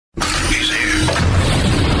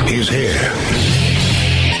here.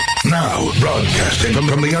 Now, broadcasting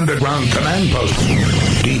from the underground command post,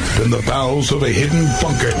 deep in the bowels of a hidden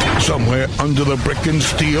bunker, somewhere under the brick and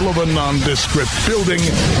steel of a nondescript building,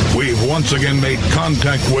 we've once again made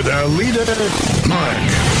contact with our leader, Mark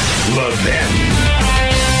Levin.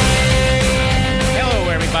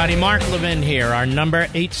 Everybody, Mark Levin here. Our number,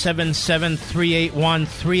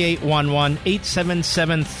 877-381-3811,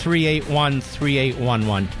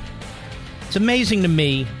 877-381-3811. It's amazing to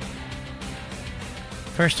me.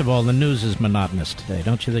 First of all, the news is monotonous today,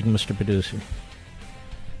 don't you think, Mr. Producer?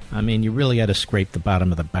 I mean, you really got to scrape the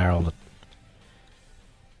bottom of the barrel.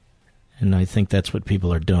 And I think that's what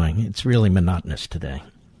people are doing. It's really monotonous today.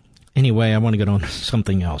 Anyway, I want to get on to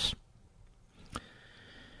something else.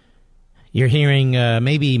 You're hearing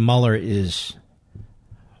maybe Mueller is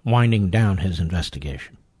winding down his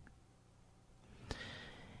investigation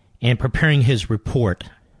and preparing his report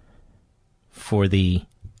for the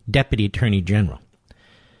Deputy Attorney General.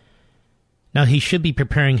 Now, he should be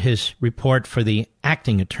preparing his report for the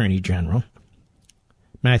Acting Attorney General,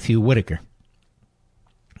 Matthew Whitaker.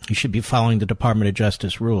 He should be following the Department of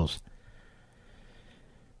Justice rules.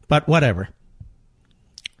 But whatever.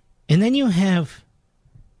 And then you have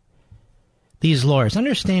these lawyers.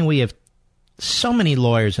 Understand, we have so many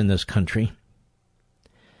lawyers in this country,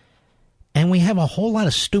 and we have a whole lot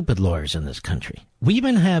of stupid lawyers in this country. We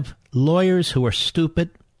even have lawyers who are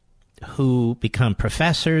stupid, who become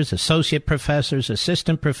professors, associate professors,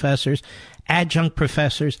 assistant professors, adjunct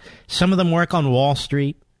professors. Some of them work on Wall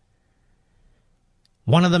Street.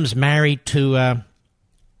 One of them's married to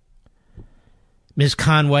Ms.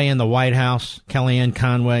 Conway in the White House, Kellyanne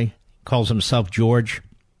Conway, calls himself George.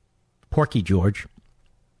 Porky George.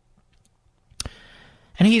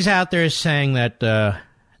 And he's out there saying that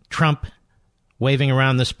Trump waving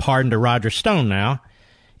around this pardon to Roger Stone now,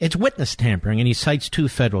 it's witness tampering, and he cites 2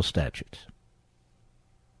 federal statutes.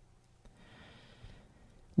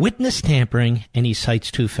 Witness tampering, and he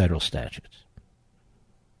cites 2 federal statutes.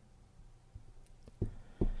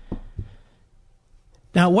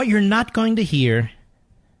 Now, what you're not going to hear,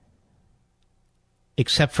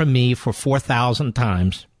 except from me for 4,000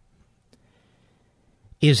 times,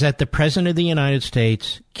 is that the President of the United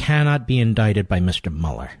States cannot be indicted by Mr.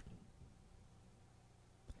 Mueller.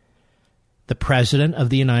 The President of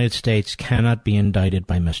the United States cannot be indicted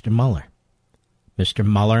by Mr. Mueller. Mr.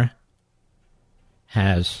 Mueller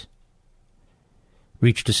has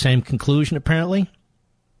reached the same conclusion, apparently.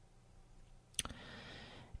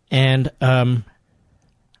 And I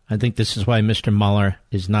think this is why Mr. Mueller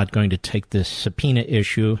is not going to take this subpoena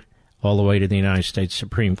issue all the way to the United States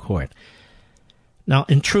Supreme Court. Now,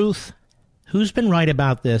 in truth, who's been right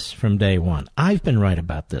about this from day one? I've been right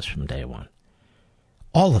about this from day one.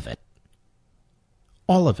 All of it.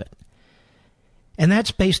 All of it. And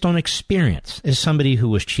that's based on experience. As somebody who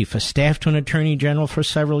was chief of staff to an attorney general for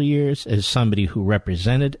several years, as somebody who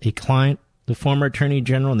represented a client, the former attorney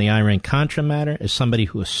general, in the Iran-Contra matter, as somebody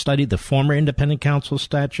who has studied the former independent counsel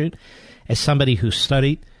statute, as somebody who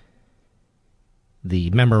studied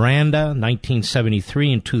the memoranda,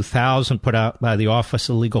 1973 and 2000, put out by the Office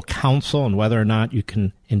of Legal Counsel on whether or not you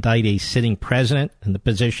can indict a sitting president in the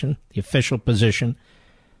position, the official position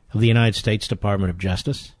of the United States Department of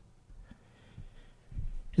Justice.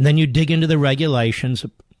 And then you dig into the regulations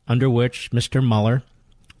under which Mr. Mueller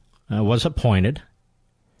was appointed,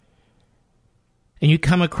 and you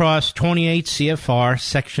come across 28 CFR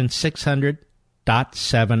Section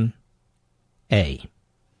 600.7a.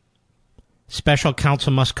 Special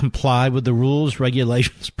counsel must comply with the rules,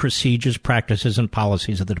 regulations, procedures, practices, and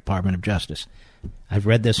policies of the Department of Justice. I've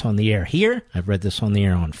read this on the air here. I've read this on the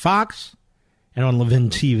air on Fox and on Levin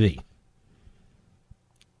TV.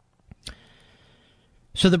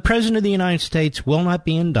 So the President of the United States will not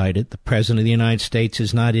be indicted. The President of the United States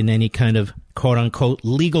is not in any kind of quote-unquote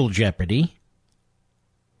legal jeopardy.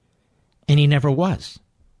 And he never was.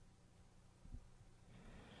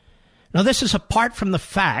 Now, this is apart from the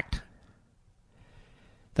fact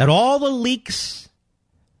that all the leaks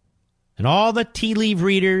and all the tea leaf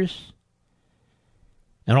readers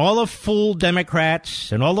and all the fool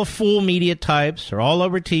Democrats and all the fool media types are all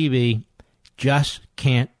over TV just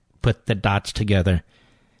can't put the dots together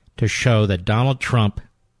to show that Donald Trump,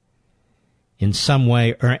 in some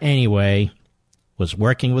way or any way, was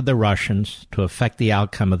working with the Russians to affect the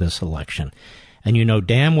outcome of this election. And you know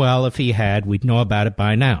damn well if he had, we'd know about it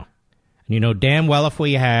by now. And you know damn well if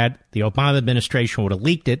we had, the Obama administration would have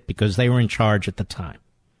leaked it because they were in charge at the time.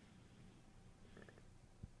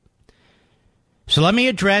 So let me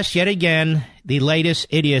address yet again the latest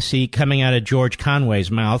idiocy coming out of George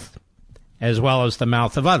Conway's mouth, as well as the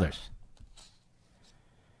mouth of others.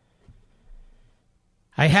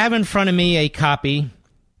 I have in front of me a copy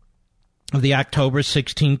of the October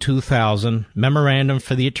 16, 2000 Memorandum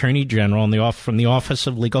for the Attorney General from the Office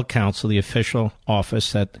of Legal Counsel, the official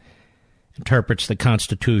office that interprets the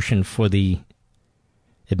Constitution for the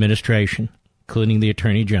administration, including the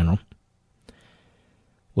Attorney General,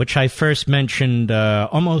 which I first mentioned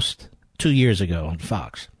almost 2 years ago on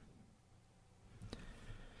Fox.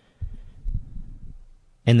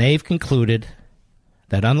 And they've concluded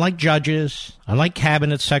that unlike judges, unlike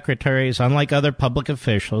cabinet secretaries, unlike other public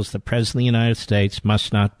officials, the President of the United States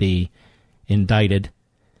must not be indicted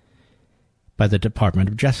by the Department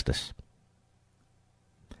of Justice.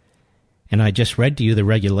 And I just read to you the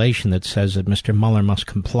regulation that says that Mr. Mueller must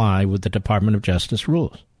comply with the Department of Justice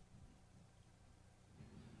rules.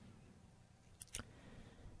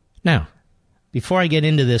 Now, before I get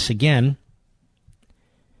into this again,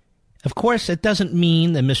 of course, it doesn't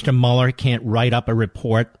mean that Mr. Mueller can't write up a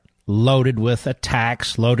report loaded with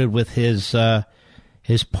attacks, loaded with his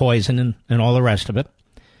poison and all the rest of it.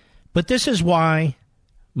 But this is why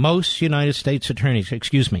most United States attorneys,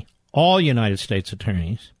 all United States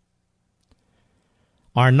attorneys,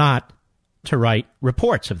 are not to write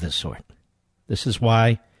reports of this sort. This is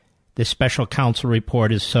why this special counsel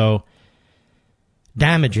report is so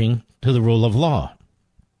damaging to the rule of law.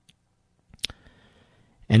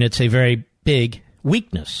 And it's a very big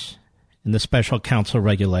weakness in the special counsel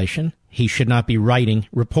regulation. He should not be writing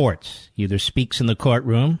reports. He either speaks in the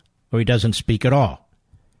courtroom or he doesn't speak at all.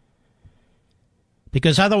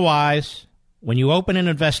 Because otherwise, when you open an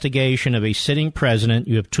investigation of a sitting president,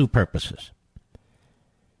 you have two purposes.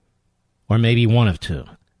 Or maybe one of two.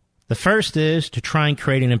 The first is to try and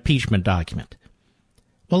create an impeachment document.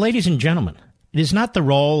 Well, ladies and gentlemen, it is not the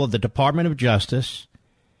role of the Department of Justice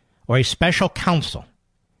or a special counsel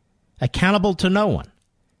accountable to no one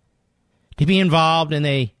to be involved in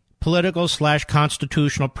a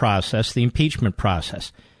political/constitutional process, the impeachment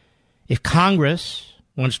process. If Congress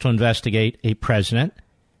wants to investigate a president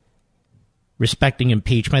respecting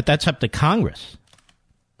impeachment, that's up to Congress.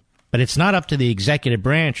 But it's not up to the executive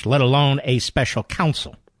branch, let alone a special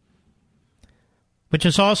counsel. Which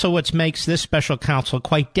is also what makes this special counsel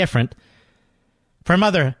quite different from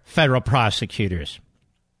other federal prosecutors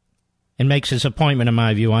and makes his appointment, in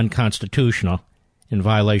my view, unconstitutional in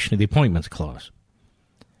violation of the Appointments Clause.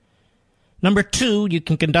 Number two, you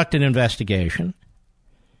can conduct an investigation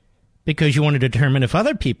because you want to determine if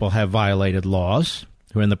other people have violated laws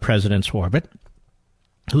who are in the president's orbit,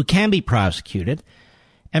 who can be prosecuted,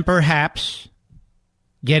 and perhaps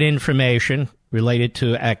get information related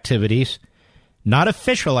to activities, not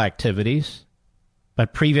official activities,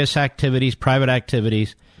 but previous activities, private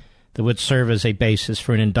activities, that would serve as a basis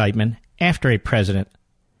for an indictment after a president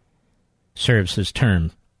serves his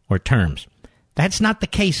term or terms. That's not the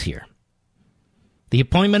case here. The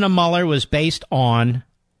appointment of Mueller was based on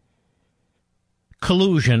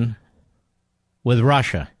collusion with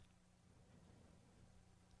Russia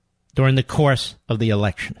during the course of the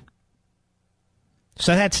election.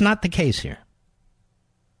 So that's not the case here.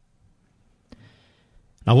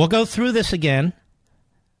 Now, we'll go through this again.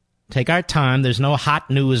 Take our time. There's no hot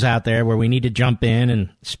news out there where we need to jump in and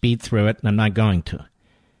speed through it, and I'm not going to.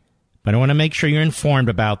 But I want to make sure you're informed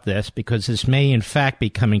about this because this may, in fact, be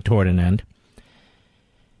coming toward an end.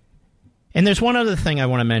 And there's one other thing I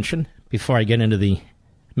want to mention before I get into the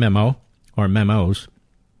memo or memos,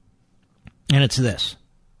 and it's this.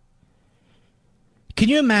 Can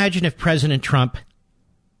you imagine if President Trump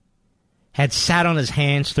had sat on his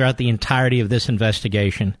hands throughout the entirety of this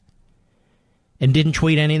investigation and didn't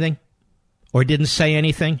tweet anything or didn't say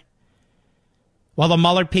anything while the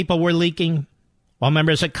Mueller people were leaking, while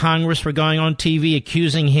members of Congress were going on TV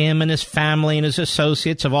accusing him and his family and his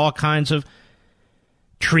associates of all kinds of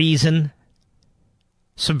treason,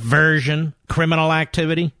 subversion, criminal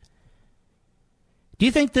activity? Do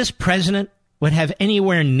you think this president would have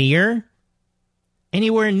anywhere near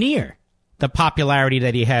the popularity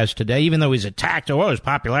that he has today, even though he's attacked, his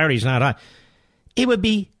popularity is not high? It would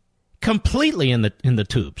be completely in the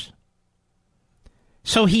tubes.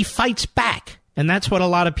 So he fights back, and that's what a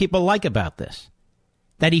lot of people like about this,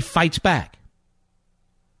 that he fights back.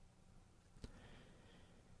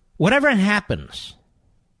 Whatever happens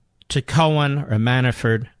to Cohen or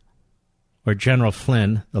Manafort or General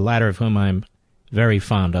Flynn, the latter of whom I'm very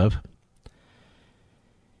fond of,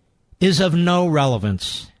 is of no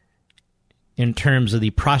relevance in terms of the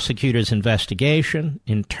prosecutor's investigation,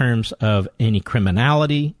 in terms of any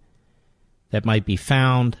criminality that might be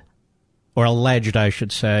found, or alleged, I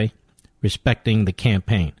should say, respecting the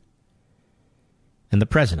campaign and the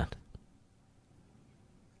president.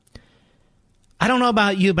 I don't know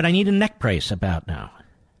about you, but I need a neck brace about now.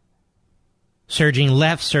 Surging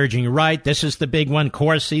left, surging right. This is the big one,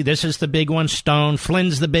 Corsi. This is the big one, Stone.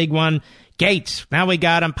 Flynn's the big one. Gates. Now we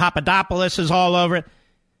got him. Papadopoulos is all over it.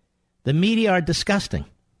 The media are disgusting.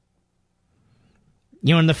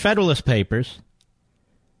 You know, in the Federalist Papers,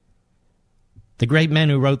 the great men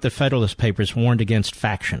who wrote the Federalist Papers warned against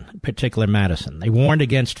faction, in particular Madison. They warned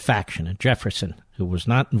against faction. And Jefferson, who was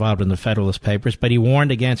not involved in the Federalist Papers, but he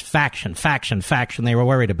warned against faction. They were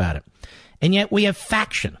worried about it. And yet we have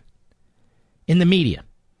faction in the media.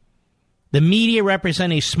 The media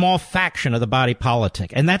represent a small faction of the body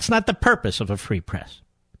politic, and that's not the purpose of a free press.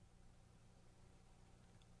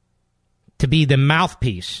 To be the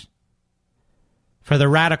mouthpiece for the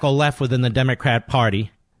radical left within the Democrat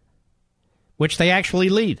Party, which they actually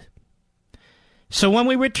lead. So when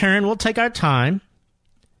we return, we'll take our time.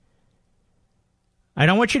 I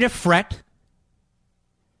don't want you to fret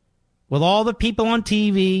with all the people on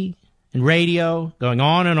TV and radio going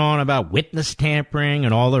on and on about witness tampering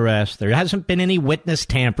and all the rest. There hasn't been any witness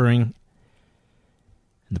tampering.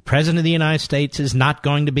 The President of the United States is not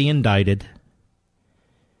going to be indicted.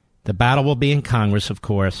 The battle will be in Congress, of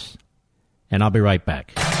course. And I'll be right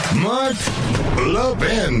back. Mark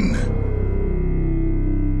Levin.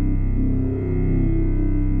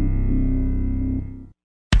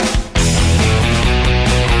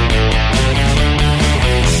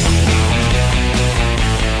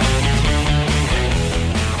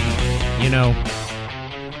 You know,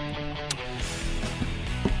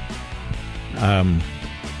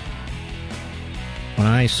 when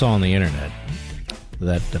I saw on the internet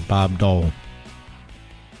that Bob Dole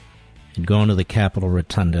had gone to the Capitol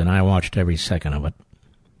Rotunda, and I watched every second of it,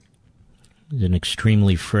 he's an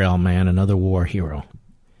extremely frail man, another war hero,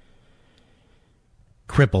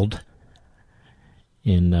 crippled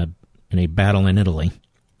in a battle in Italy.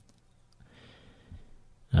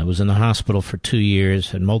 I was in the hospital for 2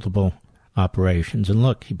 years, had multiple operations, and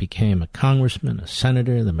look, he became a congressman, a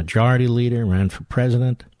senator, the majority leader, ran for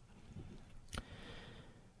president.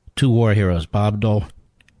 Two war heroes, Bob Dole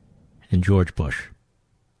and George Bush.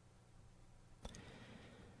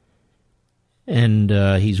 And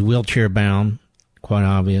he's wheelchair-bound, quite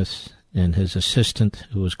obvious, and his assistant,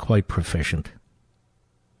 who was quite proficient,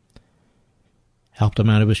 helped him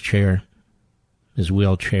out of his chair, his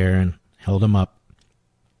wheelchair, and held him up.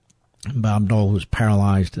 Bob Dole was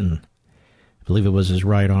paralyzed, and I believe it was his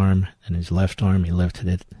right arm and his left arm. He lifted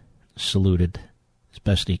it, saluted as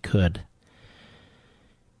best he could.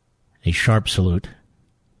 A sharp salute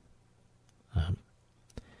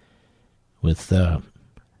with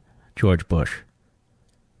George Bush.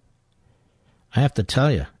 I have to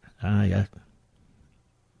tell you, my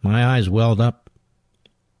eyes welled up.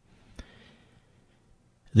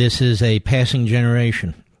 This is a passing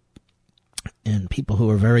generation. And people who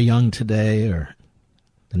are very young today, or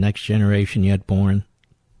the next generation yet born,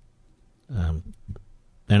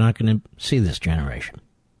 they're not going to see this generation.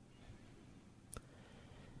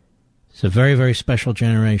 It's a very, very special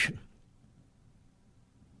generation.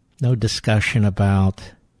 No discussion about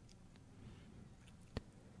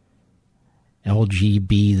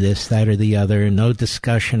LGB, this, that, or the other. No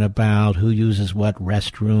discussion about who uses what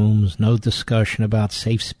restrooms. No discussion about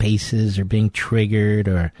safe spaces or being triggered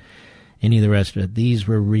or any of the rest of it. These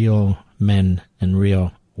were real men and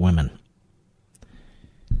real women.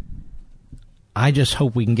 I just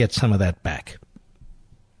hope we can get some of that back.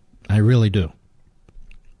 I really do.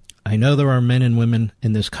 I know there are men and women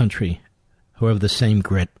in this country who have the same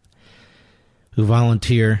grit, who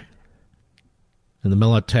volunteer in the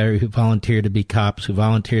military, who volunteer to be cops, who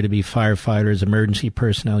volunteer to be firefighters, emergency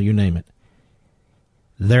personnel, you name it.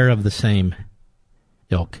 They're of the same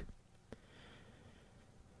ilk.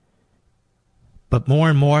 But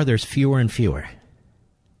more and more, there's fewer and fewer.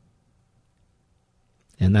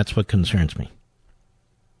 And that's what concerns me.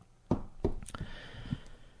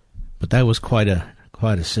 But that was quite a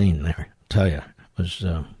scene there, I tell you. It was,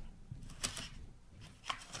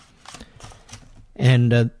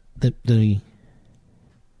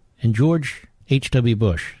 and George H.W.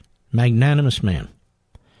 Bush, magnanimous man,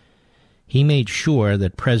 he made sure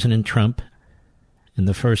that President Trump and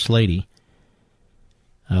the First Lady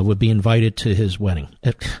would be invited to his wedding.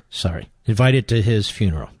 Invited to his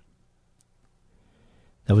funeral.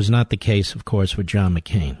 That was not the case, of course, with John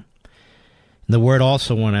McCain. And the word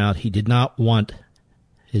also went out, he did not want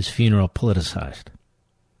his funeral politicized.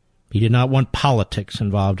 He did not want politics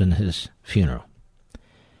involved in his funeral.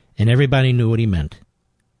 And everybody knew what he meant.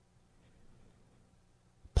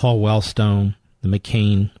 Paul Wellstone, the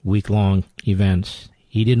McCain week-long events,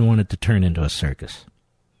 he didn't want it to turn into a circus.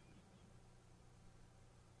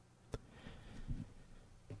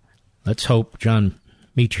 Let's hope John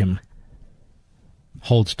Meacham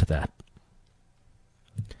holds to that.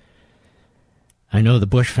 I know the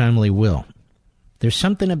Bush family will. There's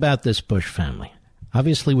something about this Bush family.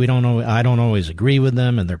 Obviously, I don't always agree with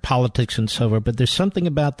them and their politics and so forth, but there's something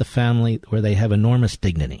about the family where they have enormous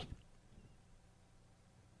dignity.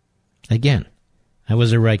 Again, I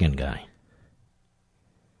was a Reagan guy.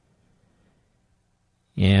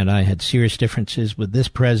 And I had serious differences with this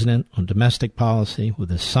president on domestic policy, with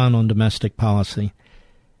his son on domestic policy.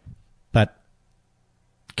 But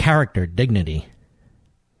character, dignity,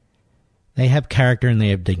 they have character and they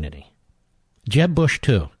have dignity. Jeb Bush,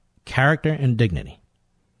 too. Character and dignity.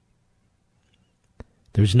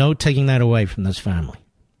 There's no taking that away from this family.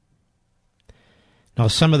 Now,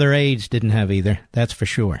 some of their aides didn't have either, that's for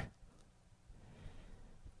sure.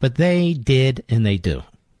 But they did and they do.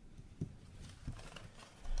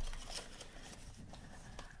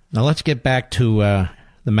 Now, let's get back to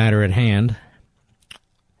the matter at hand.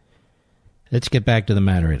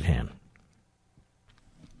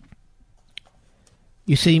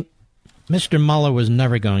 You see, Mr. Mueller was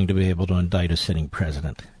never going to be able to indict a sitting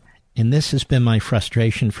president. And this has been my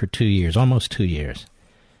frustration for 2 years, almost 2 years.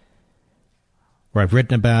 Where I've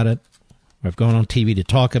written about it, where I've gone on TV to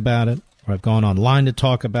talk about it, where I've gone online to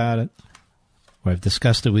talk about it, where I've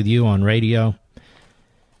discussed it with you on radio.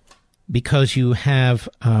 Because you have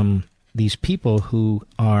these people who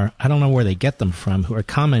are, I don't know where they get them from, who are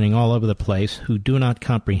commenting all over the place, who do not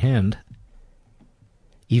comprehend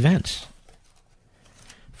events.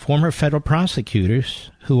 Former federal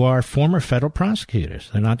prosecutors who are former federal prosecutors.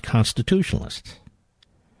 They're not constitutionalists.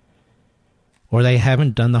 Or they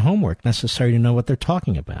haven't done the homework necessary to know what they're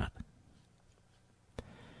talking about.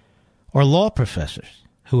 Or law professors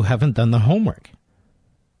who haven't done the homework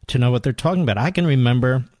to know what they're talking about. I can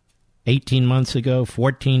remember 18 months ago,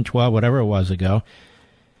 14, 12, whatever it was ago,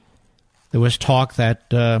 there was talk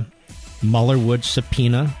that Mueller would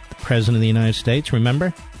subpoena the President of the United States,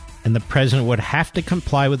 remember? And the President would have to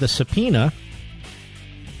comply with the subpoena,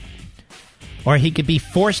 or he could be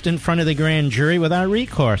forced in front of the grand jury without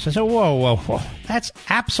recourse. I said, whoa. That's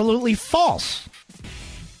absolutely false.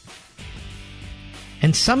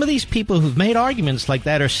 And some of these people who've made arguments like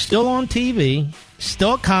that are still on TV,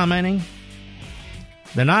 still commenting.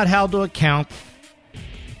 They're not held to account.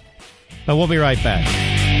 But we'll be right back.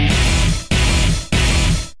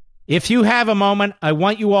 If you have a moment, I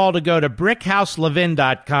want you all to go to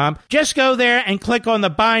BrickhouseLevin.com. Just go there and click on the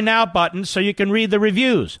Buy Now button so you can read the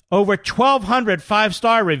reviews. Over 1,200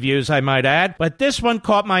 five-star reviews, I might add. But this one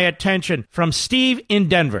caught my attention from Steve in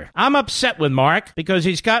Denver. I'm upset with Mark because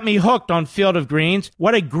he's got me hooked on Field of Greens.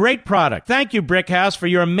 What a great product. Thank you, Brickhouse, for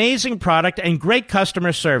your amazing product and great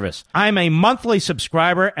customer service. I'm a monthly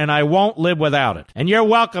subscriber, and I won't live without it. And you're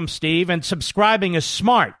welcome, Steve, and subscribing is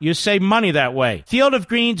smart. You save money that way. Field of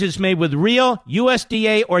Greens is made with real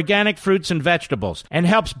USDA organic fruits and vegetables and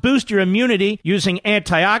helps boost your immunity using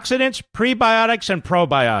antioxidants, prebiotics, and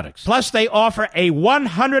probiotics. Plus, they offer a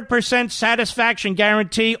 100% satisfaction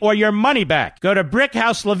guarantee or your money back. Go to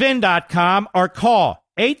BrickhouseLevin.com or call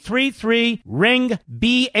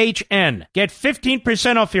 833-RING-BHN. Get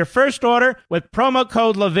 15% off your first order with promo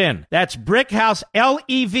code Levin. That's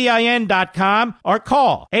BrickhouseLevin.com or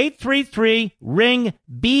call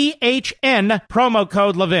 833-RING-BHN, promo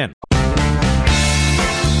code Levin.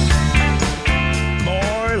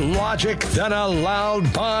 More logic than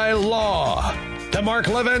allowed by law. The Mark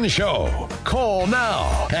Levin Show. Call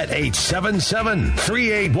now at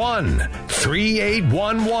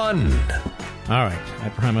 877-381-3811. All right, I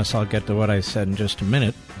promise I'll get to what I said in just a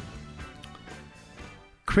minute.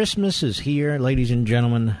 Christmas is here, ladies and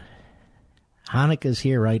gentlemen. Hanukkah's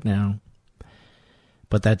here right now.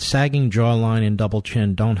 But that sagging jawline and double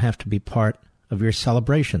chin don't have to be part of your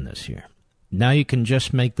celebration this year. Now you can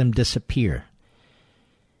just make them disappear.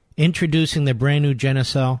 Introducing the brand new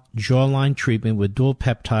Genucel jawline treatment with dual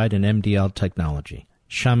peptide and MDL technology.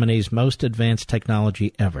 Chamonix's most advanced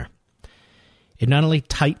technology ever. It not only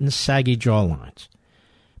tightens saggy jawlines,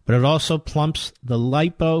 but it also plumps the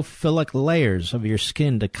lipophilic layers of your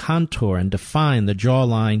skin to contour and define the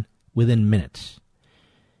jawline within minutes.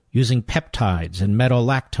 Using peptides and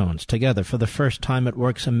metolactones together for the first time, it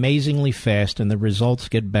works amazingly fast, and the results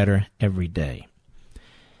get better every day.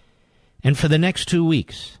 And for the next 2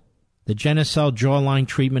 weeks, the Genucel jawline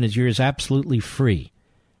treatment is yours absolutely free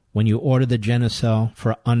when you order the Genucel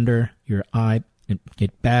for under your eye.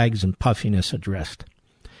 Get bags and puffiness addressed.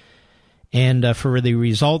 And for the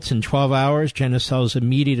results in 12 hours, Genucel's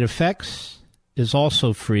immediate effects is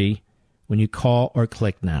also free when you call or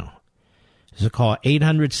click now. So call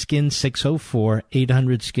 800-SKIN-604,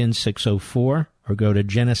 800-SKIN-604, or go to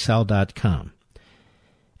Genucel.com.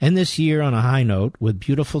 End this year on a high note with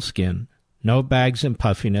beautiful skin, no bags and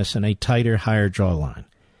puffiness, and a tighter, higher jawline.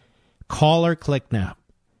 Call or click now.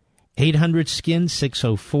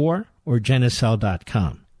 800-SKIN-604 or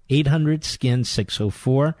Genucel.com.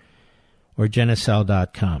 800-SKIN-604 or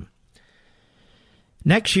Genucel.com.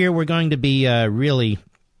 Next year, we're going to be really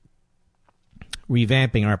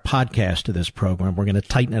revamping our podcast to this program. We're going to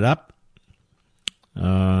tighten it up,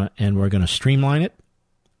 and we're going to streamline it,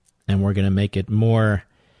 and we're going to make it more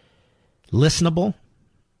listenable.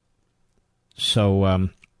 So I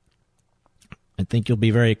think you'll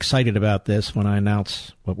be very excited about this when I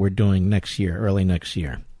announce what we're doing next year, early next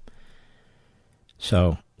year.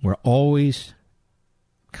 So we're always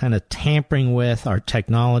kind of tampering with our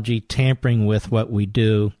technology, tampering with what we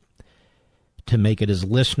do to make it as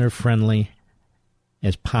listener-friendly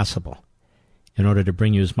as possible in order to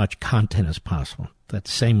bring you as much content as possible. That's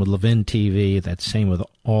the same with Levin TV. That's the same with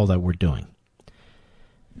all that we're doing.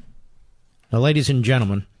 Now, ladies and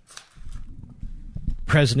gentlemen, the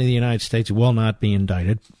President of the United States will not be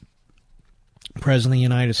indicted. The President of the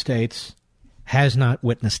United States has not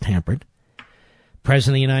witness tampered. The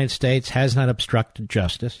President of the United States has not obstructed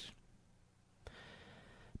justice.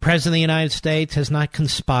 The President of the United States has not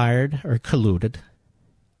conspired or colluded.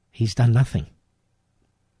 He's done nothing.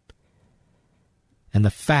 And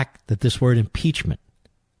the fact that this word impeachment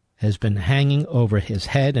has been hanging over his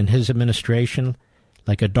head and his administration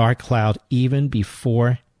like a dark cloud even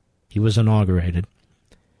before he was inaugurated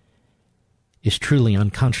is truly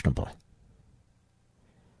unconscionable.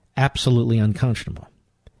 Absolutely unconscionable.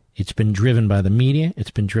 It's been driven by the media.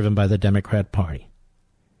 It's been driven by the Democrat Party.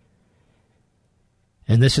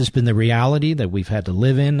 And this has been the reality that we've had to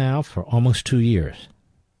live in now for almost 2 years.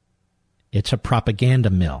 It's a propaganda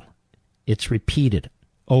mill. It's repeated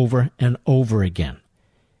over and over again.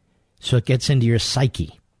 So it gets into your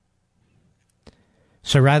psyche.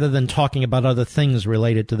 So rather than talking about other things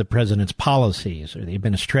related to the president's policies or the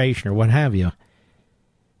administration or what have you,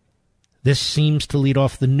 this seems to lead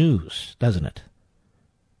off the news, doesn't it?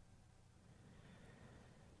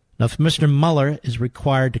 Now, if Mr. Mueller is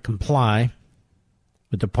required to comply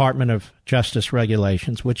with Department of Justice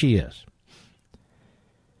regulations, which he is,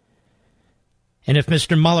 and if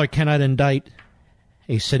Mr. Mueller cannot indict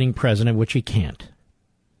a sitting president, which he can't,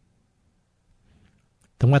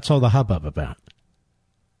 then what's all the hubbub about?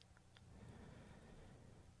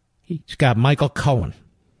 He's got Michael Cohen,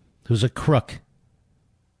 who's a crook.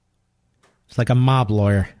 It's like a mob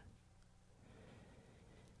lawyer.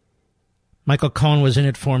 Michael Cohen was in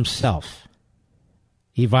it for himself.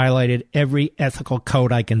 He violated every ethical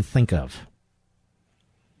code I can think of.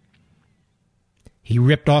 He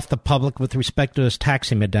ripped off the public with respect to his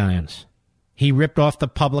taxi medallions. He ripped off the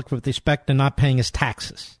public with respect to not paying his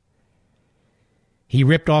taxes. He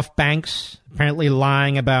ripped off banks, apparently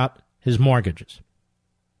lying about his mortgages.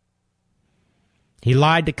 He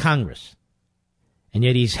lied to Congress, and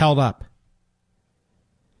yet he's held up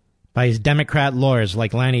by his Democrat lawyers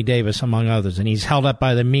like Lanny Davis, among others, and he's held up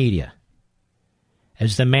by the media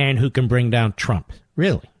as the man who can bring down Trump.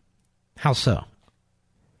 Really? How so?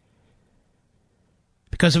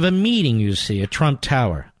 Because of a meeting, you see, at Trump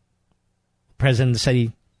Tower. The president said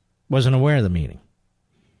he wasn't aware of the meeting.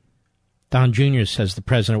 Don Jr. says the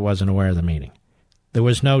president wasn't aware of the meeting. There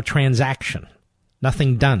was no transaction,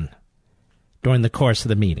 nothing done during the course of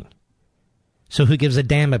the meeting. So who gives a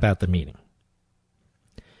damn about the meeting?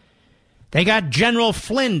 They got General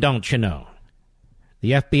Flynn, don't you know?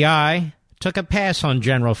 The FBI took a pass on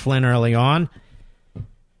General Flynn early on.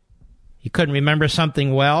 He couldn't remember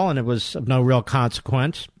something well, and it was of no real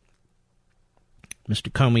consequence.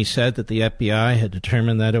 Mr. Comey said that the FBI had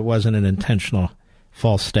determined that it wasn't an intentional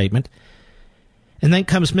false statement. And then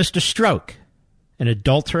comes Mr. Strzok, an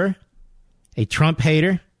adulterer, a Trump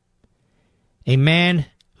hater, a man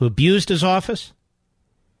who abused his office,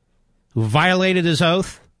 who violated his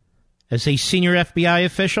oath as a senior FBI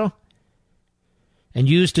official, and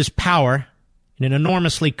used his power in an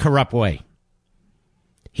enormously corrupt way.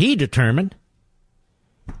 He determined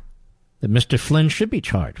that Mr. Flynn should be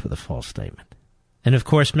charged with a false statement. And, of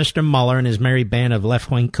course, Mr. Mueller and his merry band of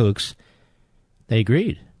left-wing kooks, they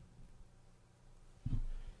agreed.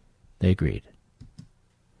 They agreed.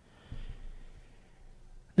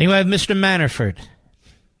 Then you have Mr. Manafort.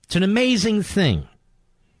 It's an amazing thing.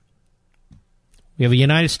 We have a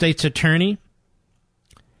United States attorney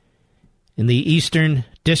in the Eastern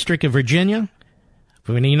District of Virginia.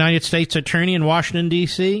 We have a United States attorney in Washington,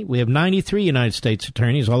 D.C. We have 93 United States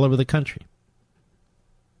attorneys all over the country.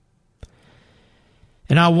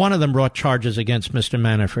 And not one of them brought charges against Mr.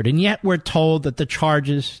 Manafort. And yet we're told that the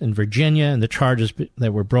charges in Virginia and the charges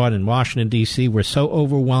that were brought in Washington, D.C. were so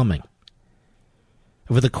overwhelming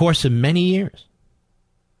over the course of many years.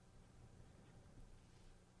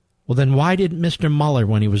 Well, then why didn't Mr. Mueller,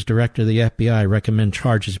 when he was director of the FBI, recommend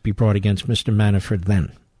charges be brought against Mr. Manafort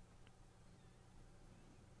then?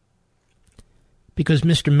 Because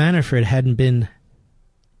Mr. Manafort hadn't been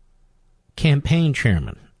campaign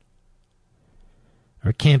chairman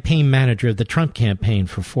or campaign manager of the Trump campaign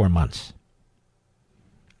for 4 months.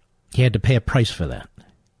 He had to pay a price for that.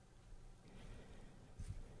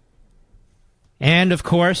 And, of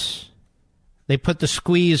course, they put the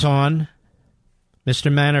squeeze on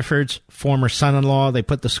Mr. Manafort's former son-in-law. They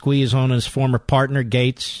put the squeeze on his former partner,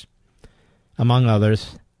 Gates, among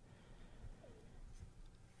others.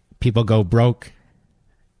 People go broke.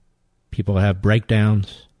 People have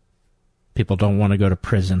breakdowns. People don't want to go to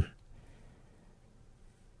prison.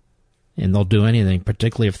 And they'll do anything,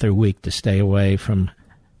 particularly if they're weak, to stay away from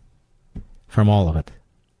all of it.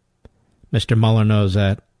 Mr. Mueller knows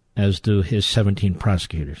that, as do his 17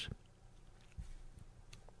 prosecutors.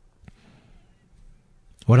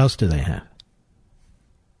 What else do they have?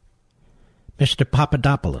 Mr.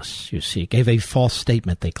 Papadopoulos, you see, gave a false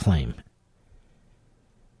statement, they claim.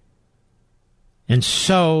 And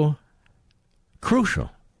so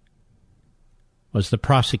crucial was the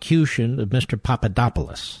prosecution of Mr.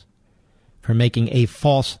 Papadopoulos for making a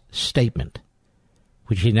false statement,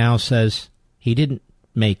 which he now says he didn't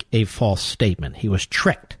make a false statement. He was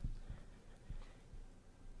tricked.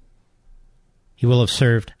 He will have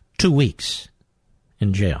served 2 weeks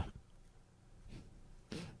in jail.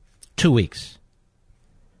 2 weeks.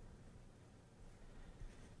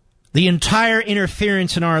 The entire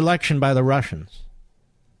interference in our election by the Russians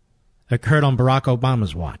occurred on Barack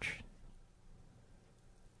Obama's watch,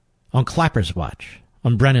 on Clapper's watch,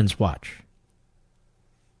 on Brennan's watch,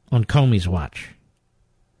 on Comey's watch,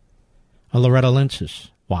 on Loretta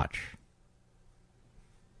Lynch's watch,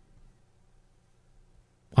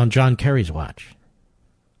 on John Kerry's watch,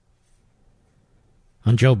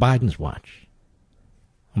 on Joe Biden's watch,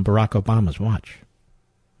 on Barack Obama's watch.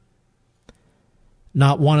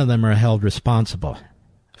 Not one of them are held responsible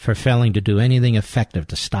for failing to do anything effective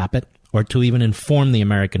to stop it or to even inform the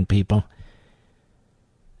American people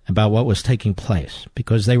about what was taking place,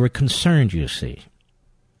 because they were concerned, you see,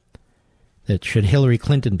 that should Hillary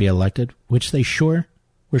Clinton be elected, which they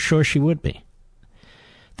were sure she would be,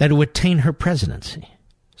 that it would taint her presidency.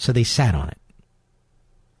 So they sat on it.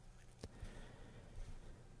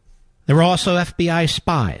 There were also FBI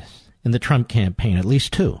spies in the Trump campaign, at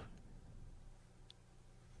least 2.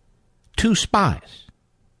 2 spies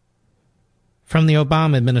from the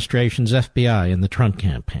Obama administration's FBI in the Trump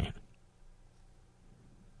campaign.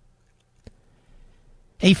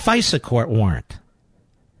 A FISA court warrant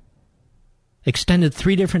extended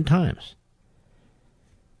 3 different times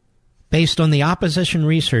based on the opposition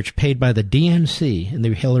research paid by the DNC in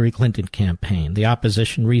the Hillary Clinton campaign, the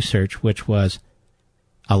opposition research which was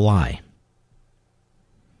a lie.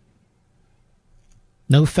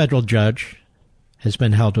 No federal judge has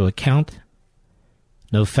been held to account.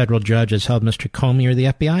 No federal judge has held Mr. Comey or the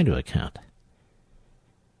FBI to account.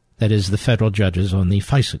 That is, the federal judges on the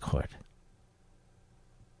FISA court.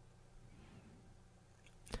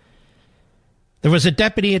 There was a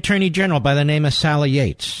deputy attorney general by the name of Sally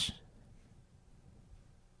Yates.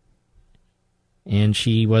 And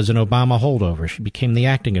she was an Obama holdover. She became the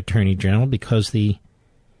acting attorney general because the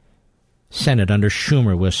Senate under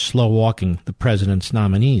Schumer was slow-walking the president's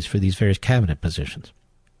nominees for these various cabinet positions.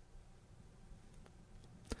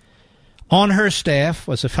 On her staff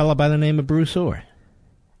was a fellow by the name of Bruce Orr,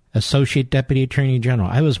 Associate Deputy Attorney General.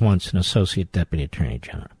 I was once an Associate Deputy Attorney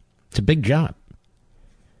General. It's a big job.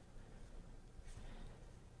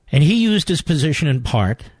 And he used his position in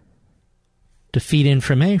part to feed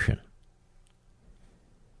information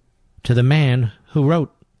to the man who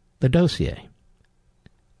wrote the dossier,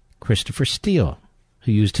 Christopher Steele,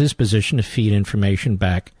 who used his position to feed information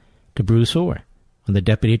back to Bruce Orr on the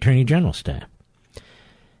Deputy Attorney General staff.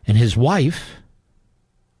 And his wife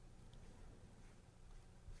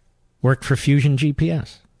worked for Fusion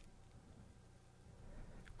GPS.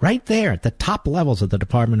 Right there at the top levels of the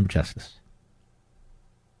Department of Justice.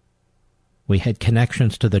 We had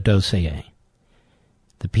connections to the dossier,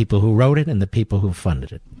 the people who wrote it and the people who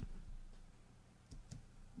funded it.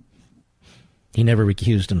 He never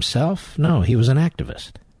recused himself. No, he was an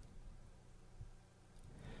activist.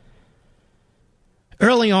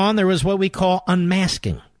 Early on, there was what we call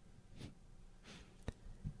unmasking.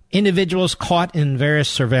 Individuals caught in various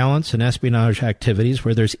surveillance and espionage activities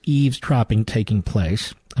where there's eavesdropping taking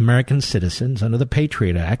place, American citizens under the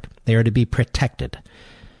Patriot Act, they are to be protected.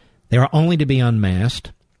 They are only to be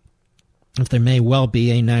unmasked if there may well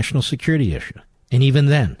be a national security issue, and even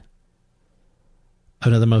then,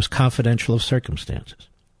 under the most confidential of circumstances.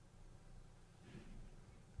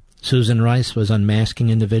 Susan Rice was unmasking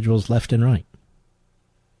individuals left and right.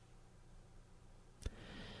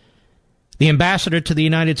 The ambassador to the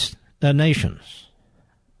United Nations,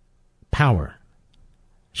 Power,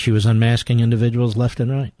 she was unmasking individuals left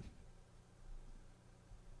and right.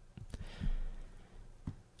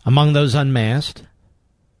 Among those unmasked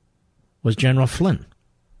was General Flynn.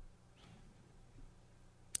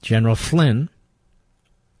 General Flynn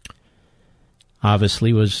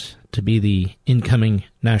obviously was to be the incoming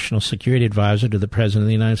national security advisor to the President of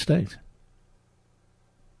the United States.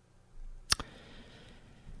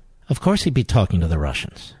 Of course he'd be talking to the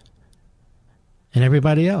Russians and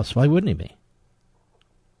everybody else. Why wouldn't he be?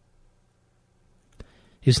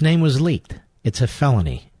 His name was leaked. It's a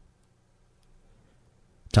felony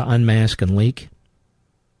to unmask and leak.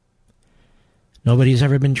 Nobody's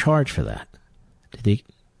ever been charged for that. To the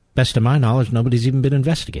best of my knowledge, nobody's even been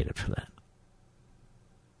investigated for that.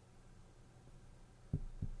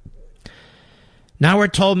 Now we're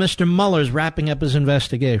told Mr. Mueller's wrapping up his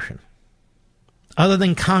investigation. Other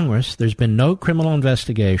than Congress, there's been no criminal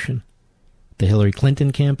investigation of the Hillary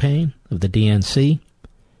Clinton campaign, of the DNC,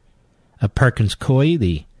 of Perkins Coie,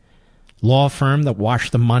 the law firm that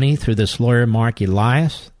washed the money through this lawyer Mark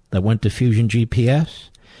Elias that went to Fusion GPS.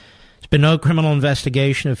 There's been no criminal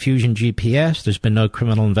investigation of Fusion GPS. There's been no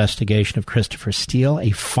criminal investigation of Christopher Steele,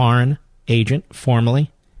 a foreign agent,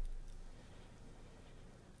 formerly.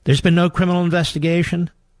 There's been no criminal investigation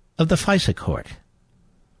of the FISA court.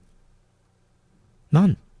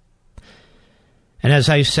 None. And as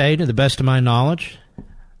I say, to the best of my knowledge,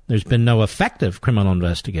 there's been no effective criminal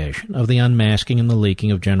investigation of the unmasking and the leaking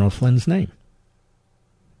of General Flynn's name.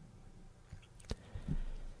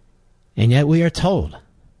 And yet we are told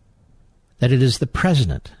that it is the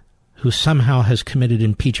president who somehow has committed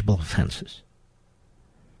impeachable offenses.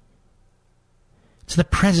 It's the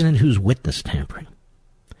president who's witness tampering.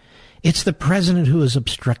 It's the president who has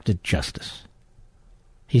obstructed justice.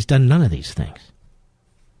 He's done none of these things.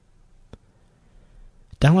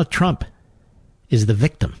 Donald Trump is the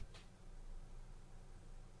victim.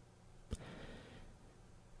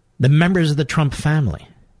 The members of the Trump family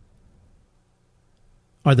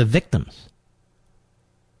are the victims.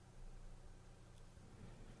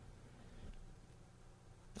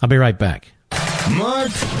 I'll be right back.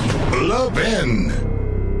 Mark Levin.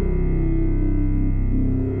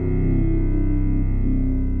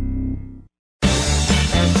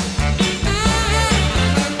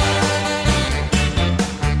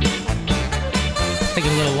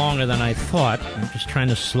 Taking a little longer than I thought. I'm just trying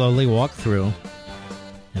to slowly walk through,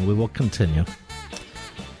 and we will continue.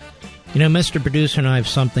 You know, Mr. Producer and I have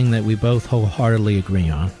something that we both wholeheartedly agree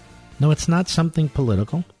on. No, it's not something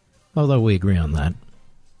political, although we agree on that.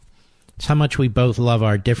 It's how much we both love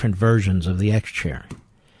our different versions of the X-Chair.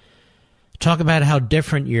 Talk about how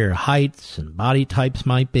different your heights and body types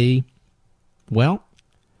might be. Well,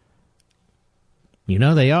 you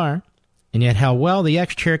know they are. And yet how well the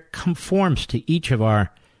X-Chair conforms to each of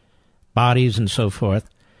our bodies and so forth.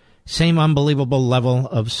 Same unbelievable level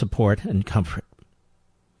of support and comfort.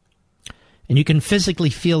 And you can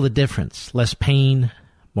physically feel the difference. Less pain,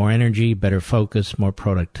 more energy, better focus, more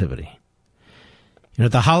productivity. You know,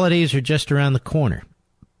 the holidays are just around the corner.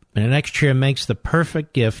 And an X-Chair makes the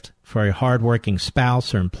perfect gift for a hardworking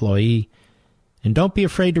spouse or employee. And don't be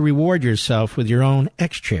afraid to reward yourself with your own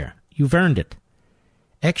X-Chair. You've earned it.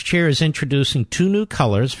 X-Chair is introducing 2 new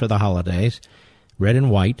colors for the holidays, red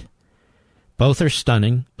and white. Both are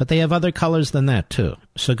stunning, but they have other colors than that, too.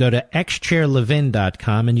 So go to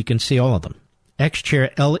xchairlevin.com and you can see all of them.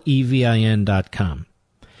 xchairlevin.com.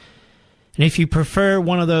 And if you prefer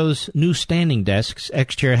one of those new standing desks,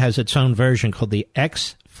 X-Chair has its own version called the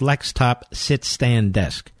X FlexTop Sit Stand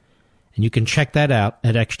Desk. And you can check that out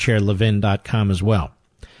at xchairlevin.com as well.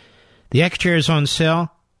 The X-Chair is on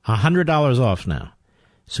sale, $100 off now.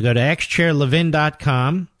 So go to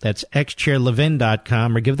xchairlevin.com, that's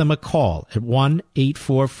xchairlevin.com, or give them a call at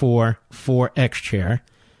 1-844-4XChair,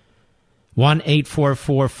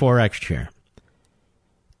 1-844-4XChair.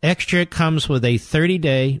 X-Chair comes with a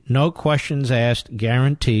 30-day, no-questions-asked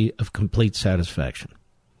guarantee of complete satisfaction.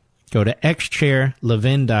 Go to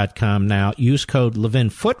xchairlevin.com now, use code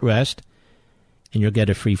LevinFootrest, and you'll get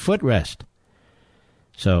a free footrest.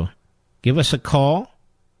 So give us a call,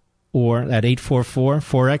 or at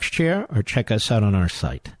 844-4XChair, or check us out on our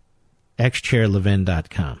site,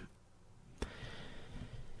 xchairlevin.com.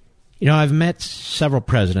 You know, I've met several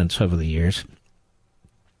presidents over the years.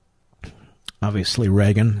 Obviously,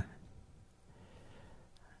 Reagan.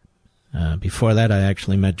 Before that, I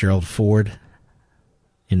actually met Gerald Ford.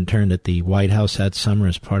 Interned at the White House that summer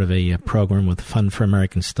as part of a program with Fund for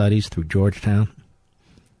American Studies through Georgetown.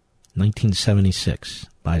 1976,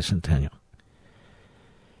 bicentennial.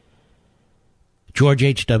 George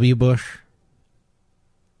H.W. Bush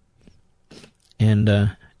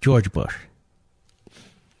and George Bush.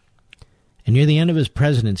 And near the end of his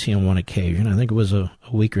presidency on one occasion, I think it was a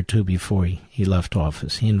week or two before he left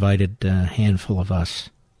office, he invited a handful of us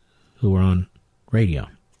who were on radio.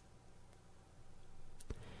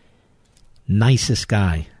 Nicest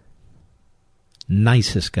guy.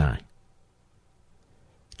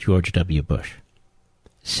 George W. Bush.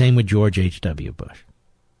 Same with George H.W. Bush.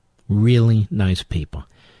 Really nice people.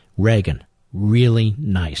 Reagan, really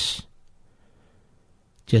nice.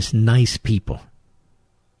 Just nice people.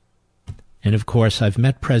 And, of course, I've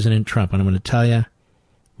met President Trump, and I'm going to tell you,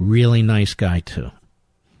 really nice guy, too.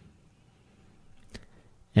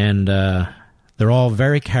 And they're all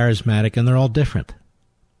very charismatic, and they're all different.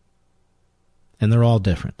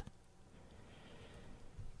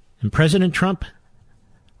 And President Trump,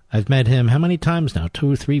 I've met him how many times now?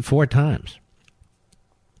 2 or 3, 4 times.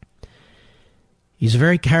 He's a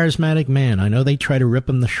very charismatic man. I know they try to rip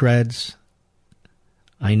him to shreds.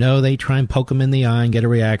 I know they try and poke him in the eye and get a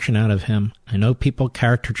reaction out of him. I know people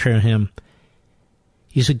caricature him.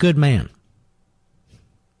 He's a good man.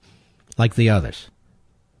 Like the others.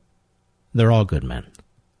 They're all good men.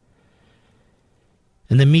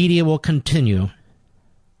 And the media will continue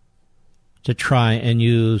to try and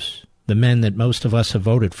use the men that most of us have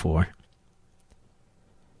voted for,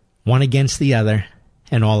 one against the other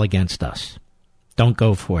and all against us. Don't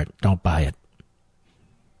go for it. Don't buy it.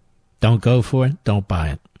 Don't go for it. Don't buy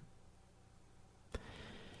it.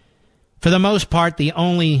 For the most part, the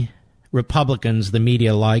only Republicans the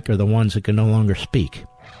media like are the ones that can no longer speak.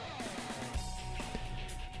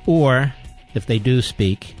 Or, if they do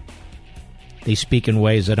speak, they speak in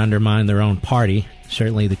ways that undermine their own party,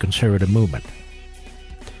 certainly the conservative movement.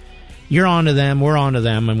 You're on to them, we're on to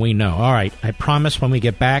them, and we know. All right, I promise when we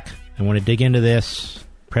get back, I want to dig into this.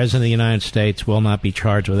 President of the United States will not be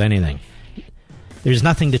charged with anything. There's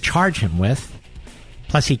nothing to charge him with.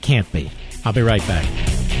 Plus, he can't be. I'll be right back.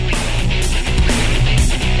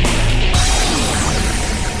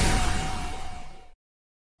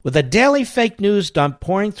 With a daily fake news dump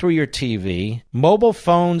pouring through your TV, mobile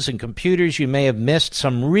phones, and computers, you may have missed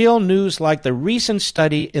some real news like the recent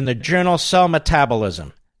study in the journal Cell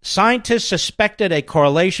Metabolism. Scientists suspected a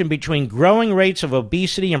correlation between growing rates of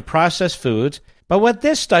obesity and processed foods, but what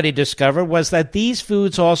this study discovered was that these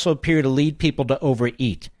foods also appear to lead people to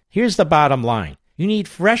overeat. Here's the bottom line. You need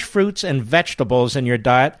fresh fruits and vegetables in your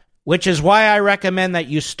diet, which is why I recommend that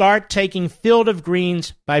you start taking Field of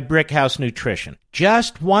Greens by Brickhouse Nutrition.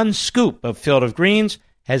 Just 1 scoop of Field of Greens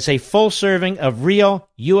has a full serving of real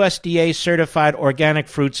USDA-certified organic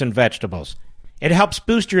fruits and vegetables. It helps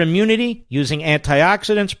boost your immunity using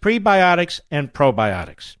antioxidants, prebiotics, and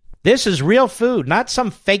probiotics. This is real food, not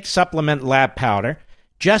some fake supplement lab powder.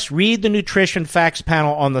 Just read the nutrition facts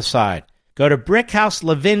panel on the side. Go to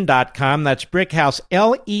BrickhouseLevin.com, that's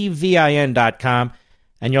BrickhouseLevin.com,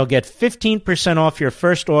 and you'll get 15% off your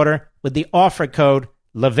first order with the offer code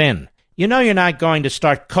Levin. You know you're not going to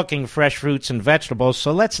start cooking fresh fruits and vegetables,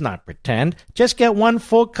 so let's not pretend. Just get 1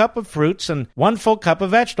 full cup of fruits and 1 full cup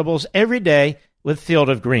of vegetables every day with Field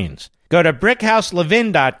of Greens. Go to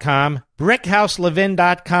BrickhouseLevin.com,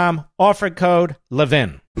 BrickhouseLevin.com, offer code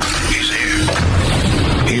Levin.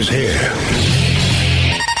 He's here.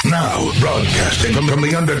 Now, broadcasting from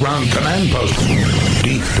the underground command post,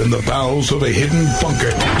 deep in the bowels of a hidden bunker,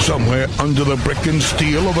 somewhere under the brick and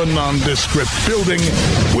steel of a nondescript building,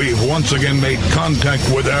 we've once again made contact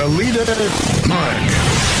with our leader, Mark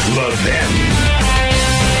Levin.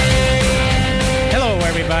 Hello,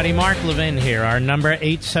 everybody. Mark Levin here. Our number,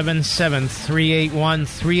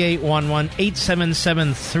 877-381-3811,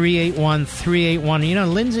 877-381-3811. You know,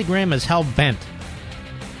 Lindsey Graham is hell-bent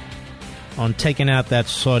on taking out that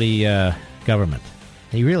Saudi government.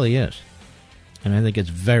 He really is. And I think it's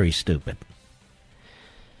very stupid.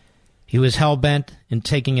 He was hell-bent in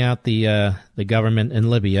taking out the government in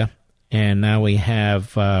Libya, and now we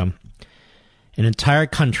have an entire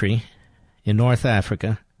country in North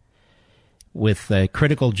Africa with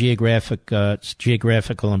critical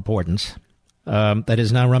geographical importance that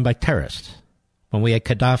is now run by terrorists. When we had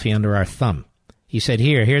Gaddafi under our thumb, he said,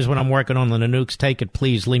 here's what I'm working on the nukes, take it,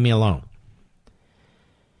 please, leave me alone.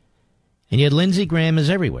 And yet Lindsey Graham is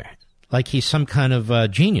everywhere. like he's some kind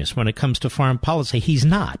of genius when it comes to foreign policy. He's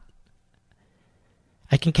not.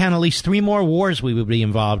 I can count at least 3 more wars we would be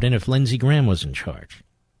involved in if Lindsey Graham was in charge.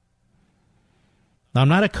 Now, I'm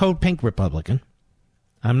not a code pink Republican.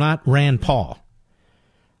 I'm not Rand Paul.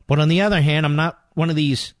 But on the other hand, I'm not one of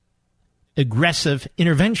these aggressive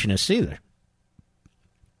interventionists either.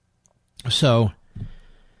 So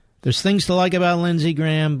there's things to like about Lindsey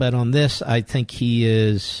Graham, but on this, I think he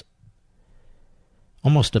is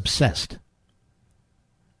almost obsessed.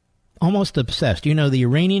 Almost obsessed. You know, the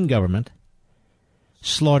Iranian government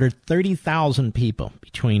slaughtered 30,000 people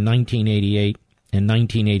between 1988 and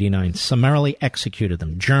 1989, summarily executed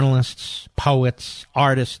them. Journalists, poets,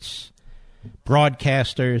 artists,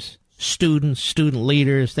 broadcasters, students, student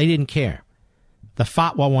leaders, they didn't care. The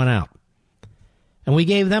fatwa went out. And we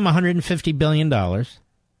gave them $150 billion.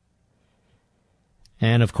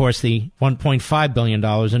 And, of course, the $1.5 billion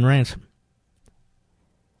in ransom.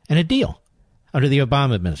 And a deal under the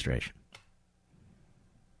Obama administration.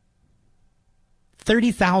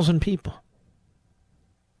 30,000 people.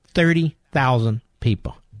 30,000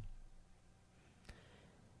 people.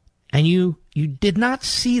 And you did not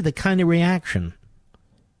see the kind of reaction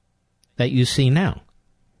that you see now.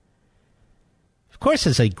 Of course,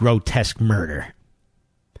 it's a grotesque murder.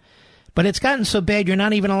 But it's gotten so bad you're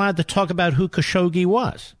not even allowed to talk about who Khashoggi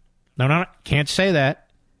was. No, can't say that.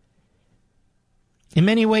 In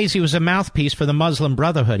many ways, he was a mouthpiece for the Muslim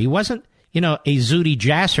Brotherhood. He wasn't, a Zuhdi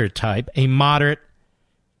Jasser type, a moderate,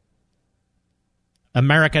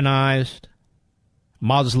 Americanized,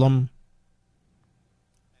 Muslim,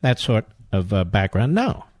 that sort of background.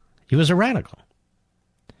 No, he was a radical.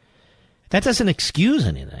 That doesn't excuse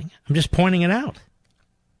anything. I'm just pointing it out.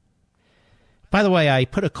 By the way, I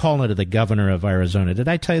put a call into the governor of Arizona. Did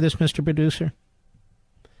I tell you this, Mr. Producer?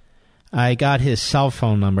 I got his cell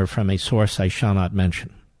phone number from a source I shall not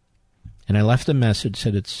mention. And I left a message,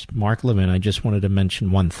 said, it's Mark Levin. I just wanted to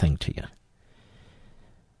mention one thing to you.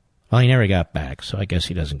 Well, he never got back, so I guess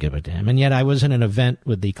he doesn't give a damn. And yet I was in an event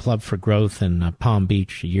with the Club for Growth in Palm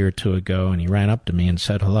Beach a year or two ago, and he ran up to me and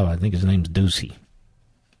said hello. I think his name's Ducey.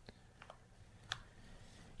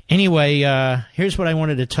 Anyway, here's what I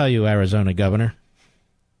wanted to tell you, Arizona governor.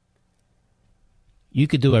 You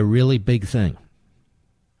could do a really big thing.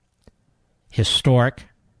 Historic,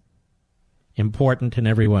 important in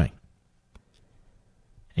every way.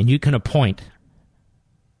 And you can appoint,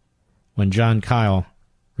 when John Kyle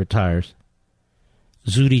retires,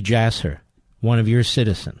 Zuhdi Jasser, one of your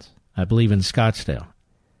citizens, I believe in Scottsdale,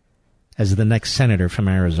 as the next senator from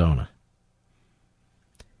Arizona.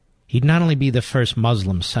 He'd not only be the first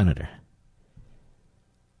Muslim senator,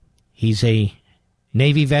 he's a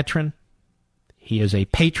Navy veteran, he is a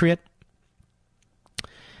patriot,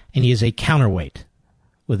 and he is a counterweight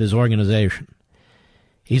with his organization.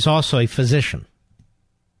 He's also a physician.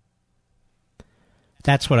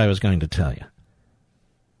 That's what I was going to tell you.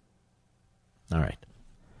 All right.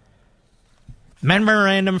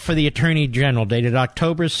 Memorandum for the Attorney General dated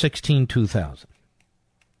October 16, 2000.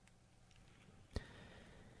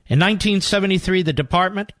 In 1973, the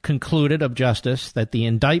Department concluded of Justice that the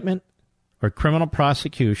indictment or criminal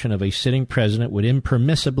prosecution of a sitting president would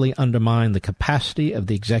impermissibly undermine the capacity of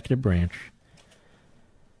the executive branch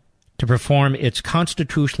to perform its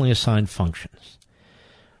constitutionally assigned functions.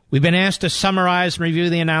 We've been asked to summarize and review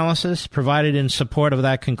the analysis provided in support of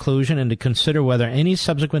that conclusion and to consider whether any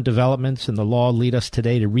subsequent developments in the law lead us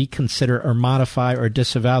today to reconsider or modify or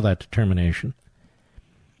disavow that determination.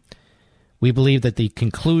 We believe that the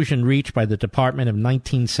conclusion reached by the Department of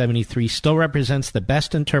 1973 still represents the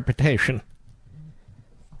best interpretation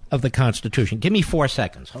of the Constitution. Give me 4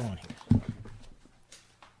 seconds. Hold on here.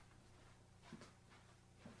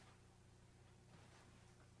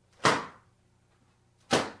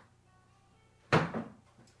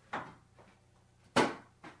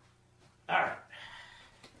 All right.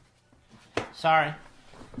 Sorry.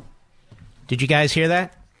 Did you guys hear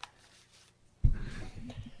that?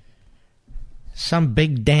 Some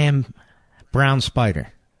big damn brown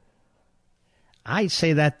spider. I'd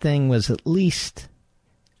say that thing was at least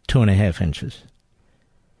 2.5 inches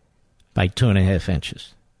by 2.5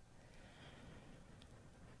 inches.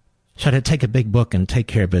 So to take a big book and take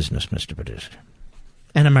care of business, Mr. Producer.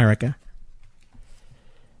 And America.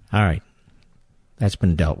 All right. That's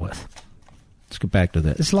been dealt with. Let's get back to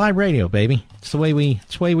this. It's live radio, baby. It's the way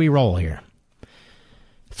we roll here.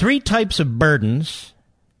 3 types of burdens.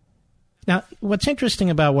 Now, what's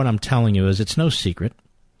interesting about what I'm telling you is it's no secret.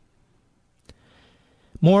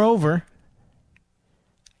 Moreover,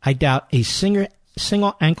 I doubt a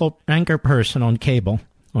single anchor person on cable,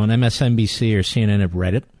 on MSNBC or CNN have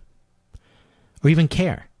read it, or even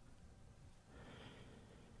care.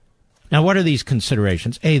 Now, what are these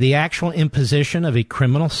considerations? A, the actual imposition of a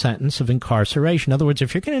criminal sentence of incarceration. In other words,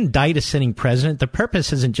 if you're going to indict a sitting president, the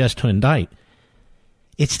purpose isn't just to indict.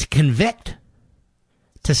 It's to convict,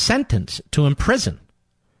 to sentence, to imprison,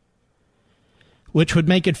 which would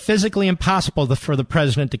make it physically impossible for the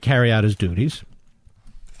president to carry out his duties.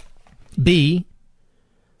 B,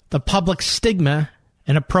 the public stigma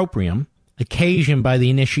and opprobrium occasioned by the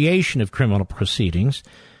initiation of criminal proceedings,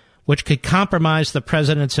 which could compromise the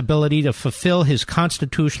president's ability to fulfill his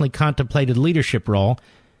constitutionally contemplated leadership role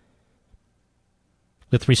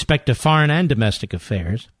with respect to foreign and domestic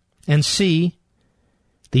affairs. And C,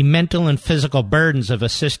 the mental and physical burdens of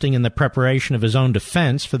assisting in the preparation of his own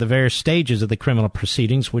defense for the various stages of the criminal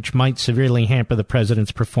proceedings, which might severely hamper the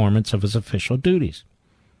president's performance of his official duties.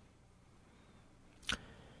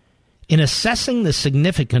 In assessing the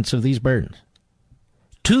significance of these burdens,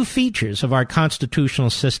 two features of our constitutional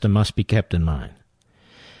system must be kept in mind.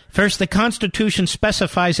 First, the Constitution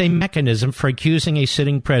specifies a mechanism for accusing a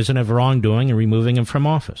sitting president of wrongdoing and removing him from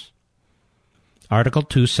office. Article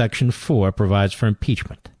 2, Section 4 provides for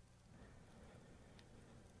impeachment.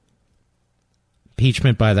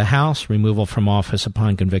 Impeachment by the House, removal from office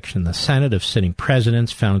upon conviction in the Senate of sitting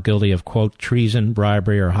presidents found guilty of, quote, treason,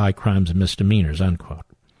 bribery, or high crimes and misdemeanors, unquote.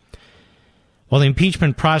 While the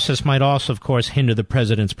impeachment process might also, of course, hinder the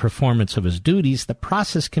president's performance of his duties, the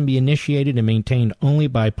process can be initiated and maintained only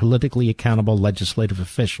by politically accountable legislative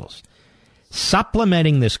officials.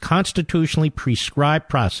 Supplementing this constitutionally prescribed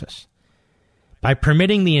process by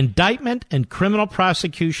permitting the indictment and criminal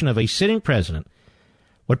prosecution of a sitting president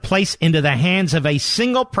would place into the hands of a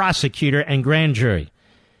single prosecutor and grand jury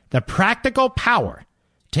the practical power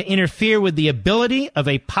to interfere with the ability of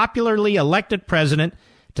a popularly elected president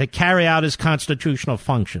to carry out his constitutional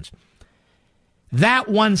functions. That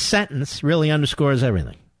one sentence really underscores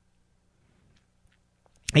everything.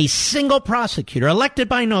 A single prosecutor, elected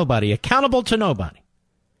by nobody, accountable to nobody,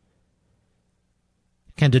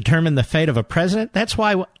 can determine the fate of a president. That's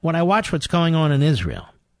why when I watch what's going on in Israel,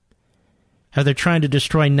 how they're trying to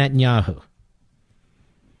destroy Netanyahu,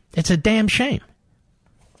 it's a damn shame.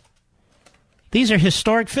 These are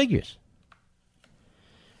historic figures.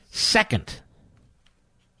 Second,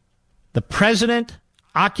 the president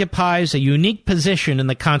occupies a unique position in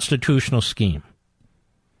the constitutional scheme.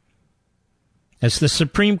 As the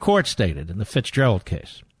Supreme Court stated in the Fitzgerald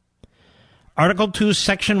case, Article 2,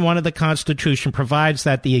 Section 1 of the Constitution provides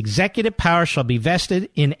that the executive power shall be vested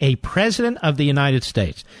in a president of the United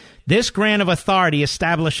States. This grant of authority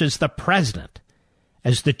establishes the president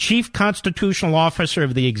as the chief constitutional officer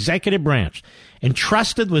of the executive branch,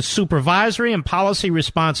 entrusted with supervisory and policy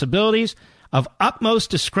responsibilities of utmost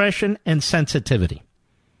discretion and sensitivity.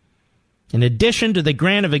 In addition to the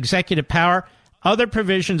grant of executive power, other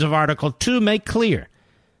provisions of Article 2 make clear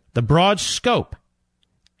the broad scope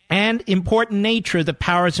and important nature of the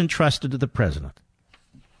powers entrusted to the president.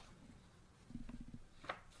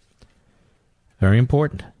 Very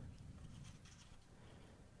important.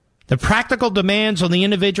 The practical demands on the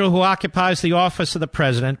individual who occupies the office of the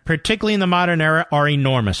president, particularly in the modern era, are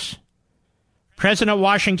enormous. President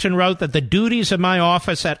Washington wrote that the duties of my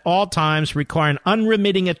office at all times require an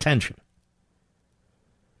unremitting attention.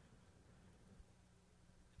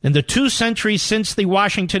 In the 2 centuries since the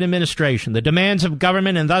Washington administration, the demands of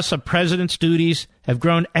government and thus of president's duties have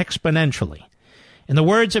grown exponentially. In the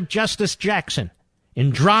words of Justice Jackson, in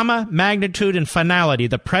drama, magnitude, and finality,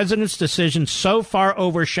 the president's decisions so far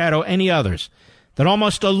overshadow any others that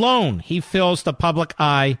almost alone he fills the public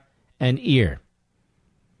eye and ear.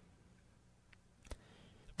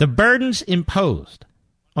 The burdens imposed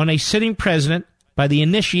on a sitting president by the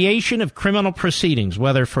initiation of criminal proceedings,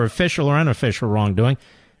 whether for official or unofficial wrongdoing,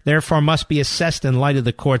 therefore must be assessed in light of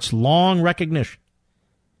the court's long recognition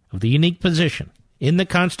of the unique position in the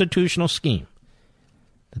constitutional scheme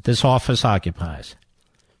that this office occupies.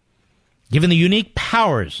 Given the unique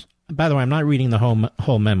powers, by the way, I'm not reading the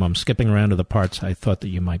whole memo, I'm skipping around to the parts I thought that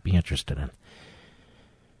you might be interested in.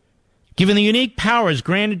 Given the unique powers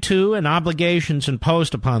granted to and obligations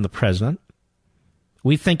imposed upon the president,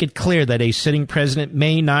 we think it clear that a sitting president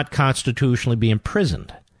may not constitutionally be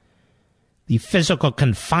imprisoned. The physical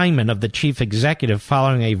confinement of the chief executive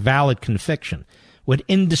following a valid conviction would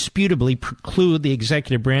indisputably preclude the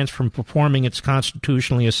executive branch from performing its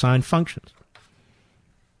constitutionally assigned functions.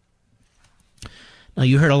 Now,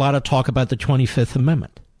 you heard a lot of talk about the 25th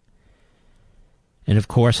Amendment. And, of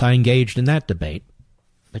course, I engaged in that debate.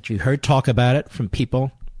 But you heard talk about it from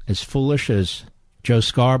people as foolish as Joe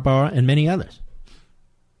Scarborough and many others.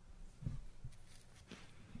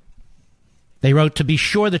 They wrote, to be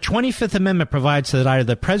sure, the 25th Amendment provides that either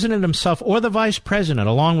the president himself or the vice president,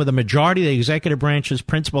 along with a majority of the executive branch's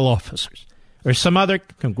principal officers, or some other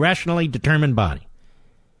congressionally determined body,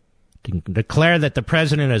 can declare that the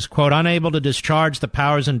president is, quote, unable to discharge the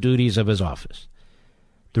powers and duties of his office.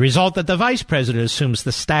 The result that the vice president assumes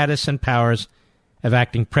the status and powers of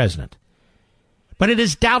acting president. But it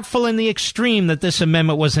is doubtful in the extreme that this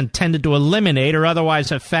amendment was intended to eliminate or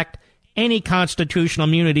otherwise affect any constitutional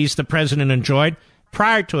immunities the president enjoyed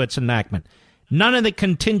prior to its enactment. None of the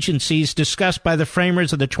contingencies discussed by the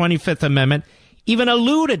framers of the 25th Amendment even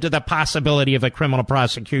alluded to the possibility of a criminal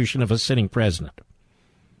prosecution of a sitting president.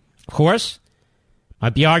 Of course, it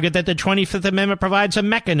might be argued that the 25th Amendment provides a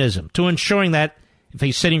mechanism to ensuring that if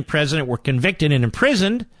a sitting president were convicted and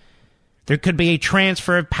imprisoned, there could be a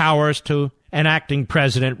transfer of powers to an acting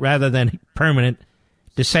president rather than permanent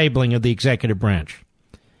disabling of the executive branch.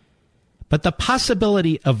 But the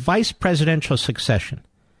possibility of vice presidential succession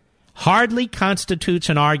hardly constitutes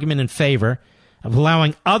an argument in favor of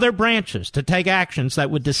allowing other branches to take actions that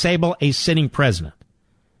would disable a sitting president.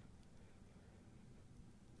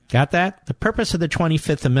 Got that? The purpose of the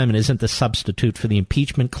 25th Amendment isn't to substitute for the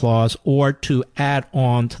impeachment clause or to add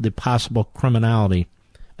on to the possible criminal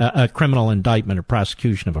indictment or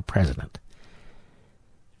prosecution of a president.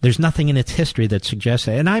 There's nothing in its history that suggests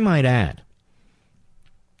that. And I might add,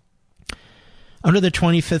 under the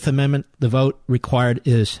 25th Amendment, the vote required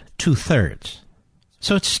is 2/3.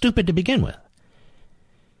 So it's stupid to begin with.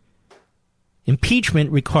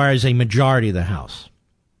 Impeachment requires a majority of the House.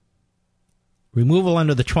 Removal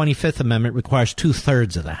under the 25th Amendment requires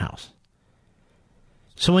 2/3 of the House.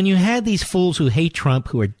 So when you had these fools who hate Trump,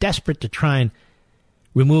 who are desperate to try and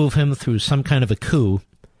remove him through some kind of a coup,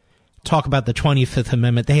 talk about the 25th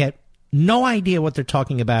Amendment, they had no idea what they're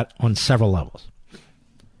talking about on several levels.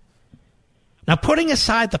 Now, putting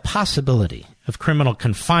aside the possibility of criminal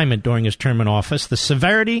confinement during his term in office, the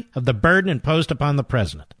severity of the burden imposed upon the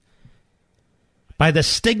president by the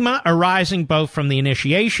stigma arising both from the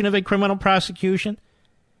initiation of a criminal prosecution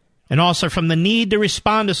and also from the need to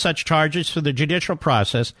respond to such charges through the judicial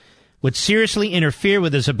process would seriously interfere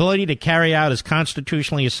with his ability to carry out his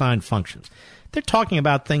constitutionally assigned functions. They're talking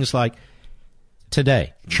about things like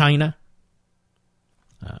today, China,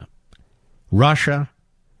 Russia,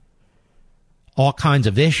 all kinds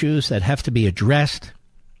of issues that have to be addressed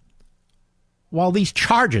while these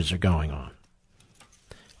charges are going on.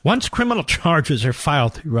 Once criminal charges are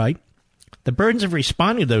filed, right, the burdens of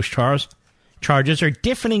responding to those charges are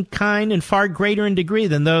different in kind and far greater in degree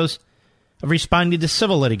than those of responding to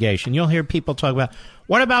civil litigation. You'll hear people talk about,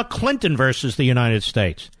 what about Clinton versus the United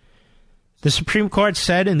States? The Supreme Court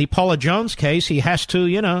said in the Paula Jones case he has to,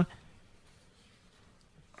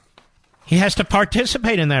 he has to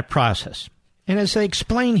participate in that process. And as they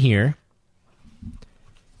explain here,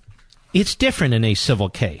 it's different in a civil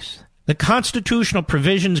case. The constitutional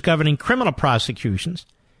provisions governing criminal prosecutions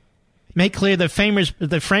make clear the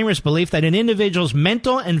framers' belief that an individual's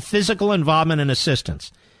mental and physical involvement and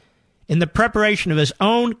assistance in the preparation of his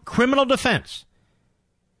own criminal defense,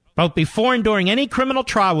 both before and during any criminal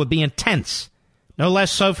trial, would be intense, no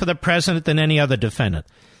less so for the president than any other defendant.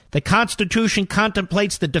 The Constitution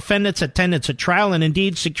contemplates the defendant's attendance at trial and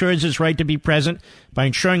indeed secures his right to be present by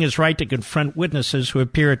ensuring his right to confront witnesses who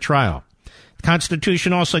appear at trial. The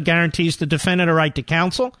Constitution also guarantees the defendant a right to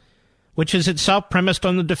counsel, which is itself premised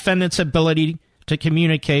on the defendant's ability to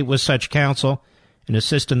communicate with such counsel and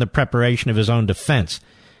assist in the preparation of his own defense.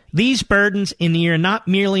 These burdens inhere not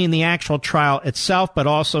merely in the actual trial itself, but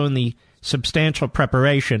also in the substantial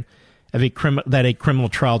preparation of that a criminal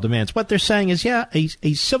trial demands. What they're saying is,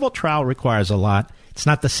 a civil trial requires a lot. It's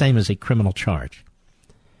not the same as a criminal charge,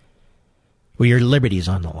 where your liberty's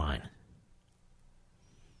on the line.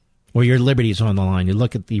 Where your liberty's on the line. You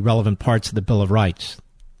look at the relevant parts of the Bill of Rights.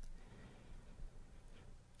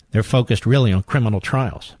 They're focused really on criminal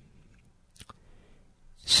trials.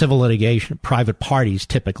 Civil litigation, private parties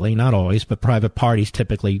typically, not always, but private parties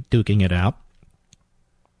typically duking it out.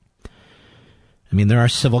 I mean, there are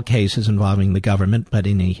civil cases involving the government, but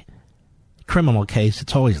in a criminal case,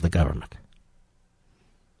 it's always the government.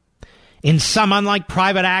 In some, unlike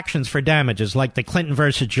private actions for damages, like the Clinton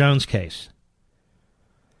versus Jones case,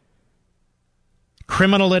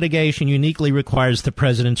 criminal litigation uniquely requires the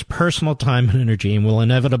president's personal time and energy and will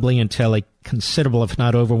inevitably entail a considerable, if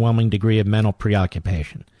not overwhelming, degree of mental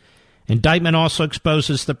preoccupation. Indictment also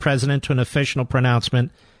exposes the president to an official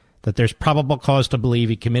pronouncement that there's probable cause to believe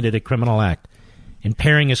he committed a criminal act,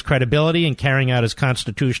 impairing his credibility and carrying out his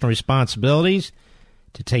constitutional responsibilities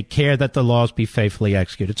to take care that the laws be faithfully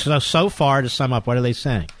executed. So far, to sum up, what are they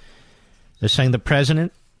saying? They're saying the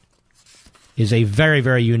president is a very,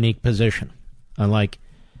 very unique position. Unlike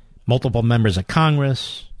multiple members of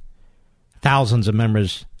Congress, thousands of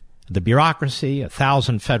members of the bureaucracy,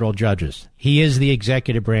 1,000 federal judges. He is the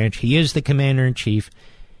executive branch. He is the commander-in-chief.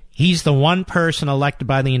 He's the one person elected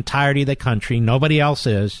by the entirety of the country. Nobody else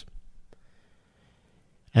is.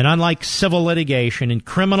 And unlike civil litigation and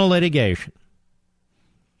criminal litigation,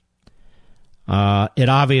 it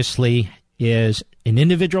obviously is an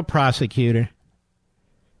individual prosecutor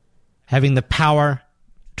having the power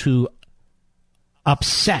to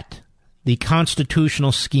upset the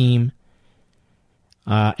constitutional scheme,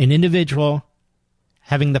 an individual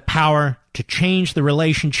having the power to change the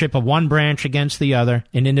relationship of one branch against the other,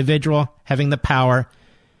 an individual having the power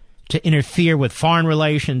to interfere with foreign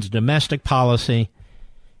relations, domestic policy,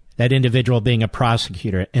 that individual being a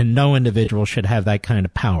prosecutor, and no individual should have that kind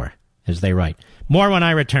of power, as they write. More when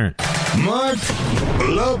I return. Mark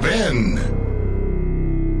Levin.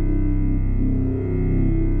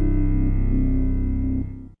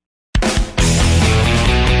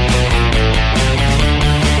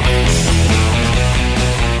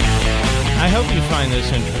 I hope you find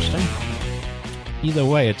this interesting. Either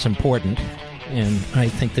way, it's important, and I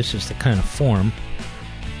think this is the kind of forum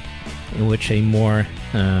in which a more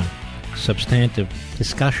substantive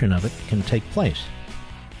discussion of it can take place.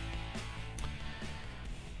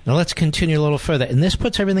 Now let's continue a little further. And this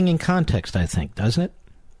puts everything in context, I think, doesn't it?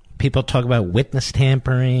 People talk about witness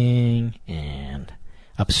tampering and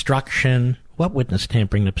obstruction. What witness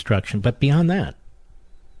tampering and obstruction? But beyond that,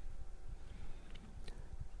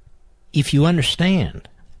 if you understand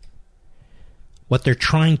what they're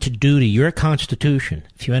trying to do to your Constitution,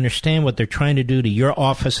 if you understand what they're trying to do to your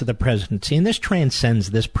office of the presidency, and this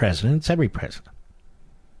transcends this president, it's every president,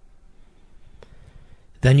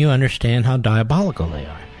 then you understand how diabolical they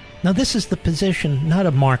are. Now, this is the position not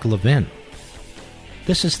of Mark Levin.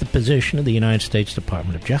 This is the position of the United States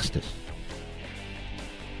Department of Justice.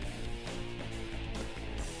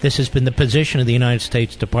 This has been the position of the United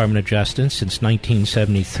States Department of Justice since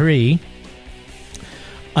 1973,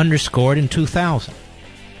 underscored in 2000.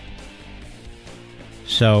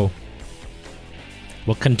 So,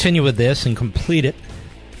 we'll continue with this and complete it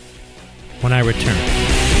when I return.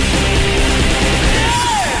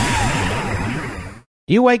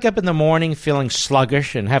 Do you wake up in the morning feeling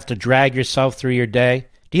sluggish and have to drag yourself through your day?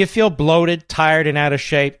 Do you feel bloated, tired, and out of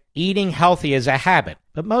shape? Eating healthy is a habit,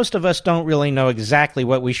 but most of us don't really know exactly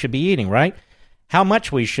what we should be eating, right? How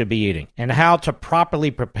much we should be eating, and how to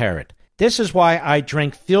properly prepare it. This is why I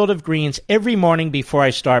drink Field of Greens every morning before I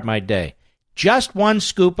start my day. Just one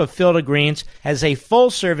scoop of Field of Greens has a full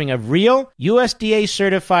serving of real,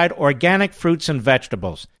 USDA-certified organic fruits and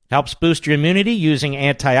vegetables. Helps boost your immunity using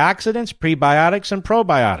antioxidants, prebiotics, and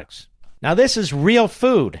probiotics. Now, this is real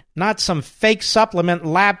food, not some fake supplement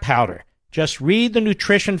lab powder. Just read the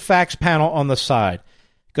nutrition facts panel on the side.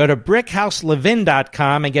 Go to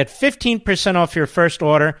BrickhouseLevin.com and get 15% off your first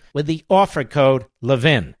order with the offer code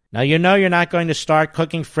LEVIN. Now, you know you're not going to start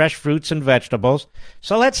cooking fresh fruits and vegetables,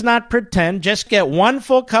 so let's not pretend. Just get 1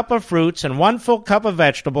 full cup of fruits and 1 full cup of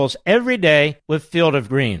vegetables every day with Field of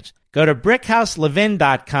Greens. Go to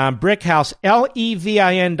BrickhouseLevin.com,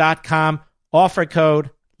 BrickhouseLevin.com, offer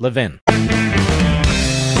code LEVIN.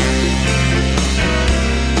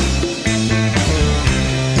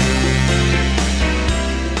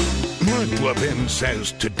 Mark Levin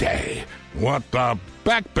says today what the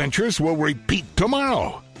backbenchers will repeat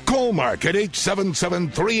tomorrow. Call Mark at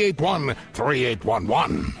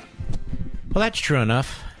 877-381-3811. Well, that's true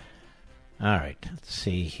enough. All right, let's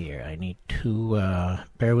see here. I need to,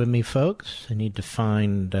 bear with me, folks. I need to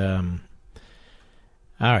find, all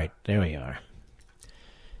right, there we are.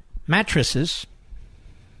 Mattresses.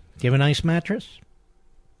 Do you have a nice mattress?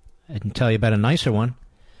 I can tell you about a nicer one.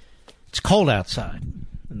 It's cold outside,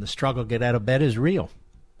 and the struggle to get out of bed is real.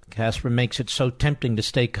 Casper makes it so tempting to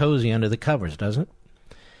stay cozy under the covers, doesn't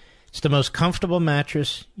it? It's the most comfortable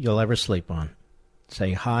mattress you'll ever sleep on. It's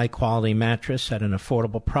a high-quality mattress at an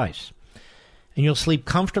affordable price. And you'll sleep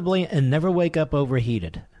comfortably and never wake up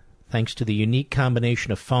overheated, thanks to the unique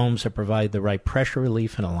combination of foams that provide the right pressure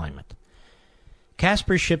relief and alignment.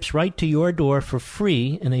 Casper ships right to your door for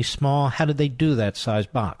free in a small how-did-they-do-that size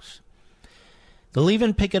box. They'll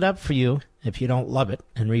even pick it up for you if you don't love it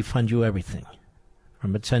and refund you everything,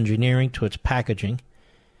 from its engineering to its packaging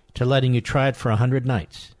to letting you try it for 100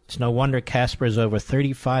 nights. It's no wonder Casper has over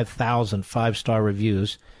 35,000 five-star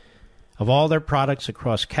reviews of all their products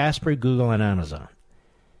across Casper, Google, and Amazon.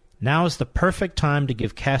 Now is the perfect time to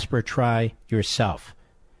give Casper a try yourself,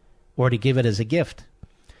 or to give it as a gift.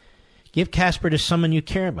 Give Casper to someone you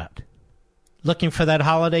care about. Looking for that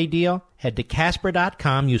holiday deal? Head to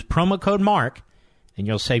Casper.com, use promo code MARK, and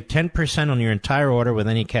you'll save 10% on your entire order with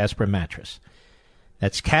any Casper mattress.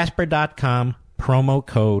 That's Casper.com, promo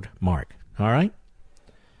code MARK. All right?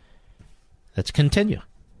 Let's continue.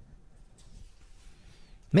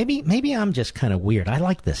 Maybe I'm just kind of weird. I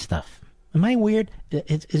like this stuff. Am I weird?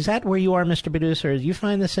 Is that where you are, Mr. Producer? Do you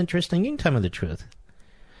find this interesting? You can tell me the truth.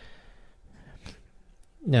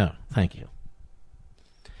 No, thank you.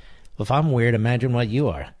 Well, if I'm weird, imagine what you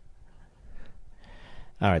are.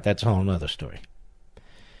 All right, that's a whole other story.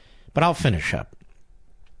 But I'll finish up.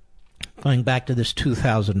 Going back to this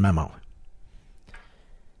 2000 memo.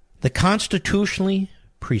 The constitutionally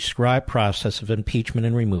prescribed process of impeachment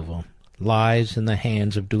and removal lies in the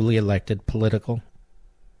hands of duly elected political,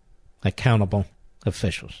 accountable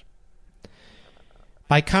officials.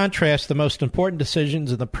 By contrast, the most important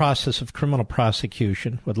decisions in the process of criminal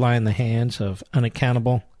prosecution would lie in the hands of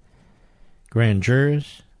unaccountable grand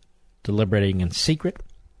jurors, deliberating in secret,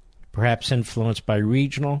 perhaps influenced by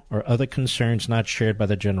regional or other concerns not shared by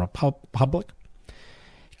the general public,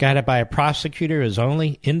 guided by a prosecutor who is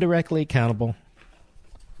only indirectly accountable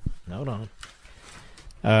to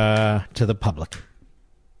the public.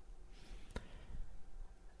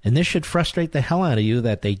 And this should frustrate the hell out of you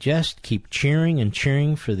that they just keep cheering and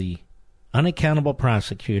cheering for the unaccountable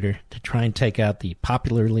prosecutor to try and take out the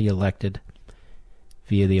popularly elected,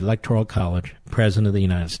 via the Electoral College, President of the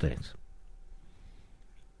United States.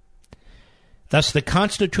 Thus, the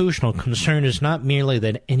constitutional concern is not merely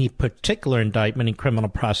that any particular indictment in criminal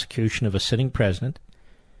prosecution of a sitting president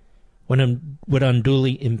would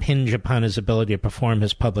unduly impinge upon his ability to perform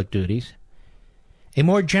his public duties. A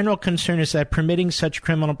more general concern is that permitting such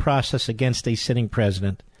criminal process against a sitting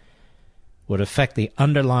president would affect the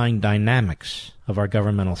underlying dynamics of our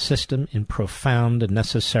governmental system in profound and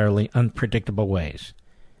necessarily unpredictable ways.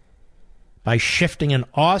 By shifting an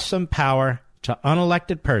awesome power to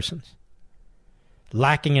unelected persons,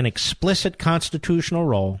 lacking an explicit constitutional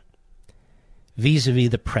role vis-a-vis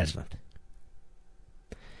the president.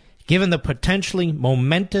 Given the potentially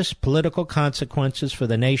momentous political consequences for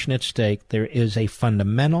the nation at stake, there is a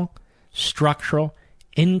fundamental structural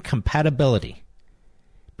incompatibility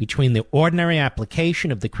between the ordinary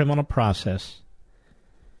application of the criminal process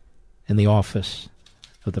and the office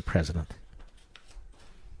of the president.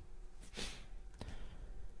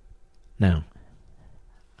 Now,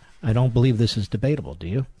 I don't believe this is debatable, do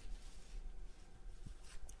you?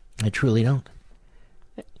 I truly don't.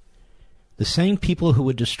 The same people who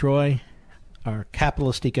would destroy our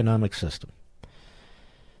capitalist economic system,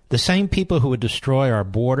 the same people who would destroy our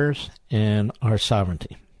borders and our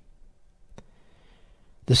sovereignty,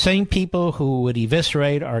 the same people who would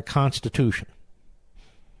eviscerate our Constitution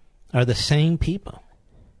are the same people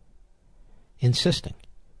insisting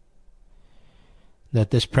that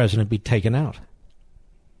this president be taken out.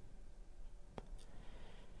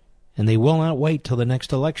 And they will not wait till the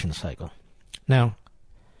next election cycle. Now,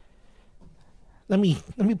 let me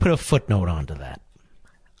put a footnote onto that.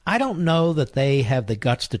 I don't know that they have the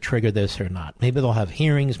guts to trigger this or not. Maybe they'll have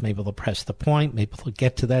hearings, maybe they'll press the point, maybe they'll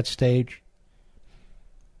get to that stage.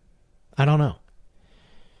 I don't know.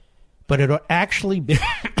 But it'll actually be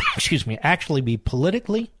actually be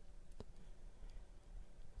politically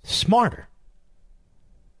smarter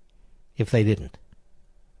if they didn't.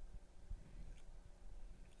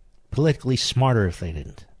 Politically smarter if they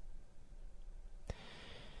didn't.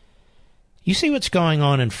 You see what's going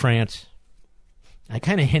on in France? I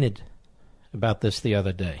kind of hinted about this the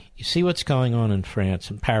other day. You see what's going on in France,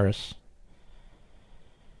 in Paris,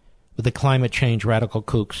 with the climate change radical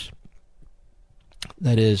kooks?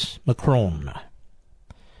 That is, Macron.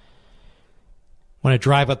 Want to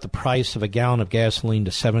drive up the price of a gallon of gasoline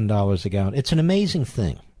to $7 a gallon. It's an amazing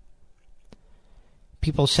thing.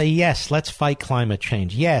 People say, yes, let's fight climate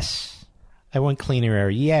change. Yes, I want cleaner air.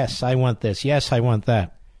 Yes, I want this. Yes, I want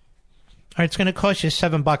that. All right, it's going to cost you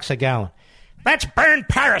 $7 a gallon. Let's burn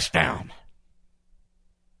Paris down.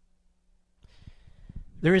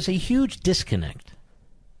 There is a huge disconnect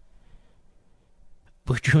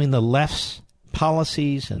between the left's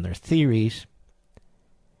policies and their theories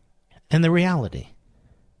and the reality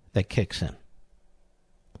that kicks in.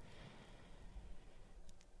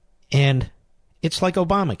 And it's like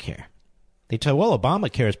Obamacare. They tell, well,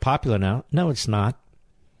 Obamacare is popular now. No, it's not.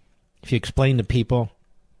 If you explain to people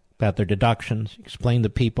about their deductions, explain to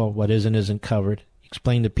people what is and isn't covered,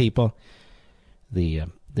 explain to people the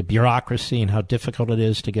bureaucracy and how difficult it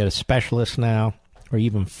is to get a specialist now or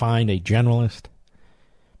even find a generalist.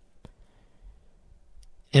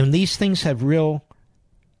 And these things have real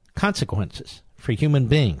consequences for human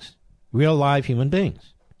beings, real live human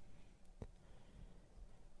beings.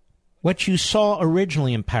 What you saw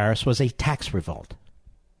originally in Paris was a tax revolt.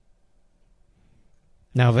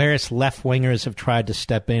 Now, various left-wingers have tried to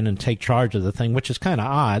step in and take charge of the thing, which is kind of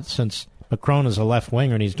odd since Macron is a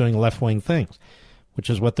left-winger and he's doing left-wing things, which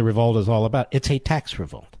is what the revolt is all about. It's a tax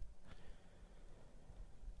revolt.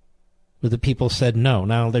 But the people said no.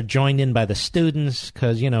 Now, they're joined in by the students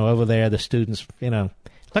because, over there, the students,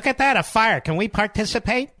 look at that, a fire. Can we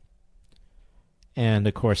participate? And,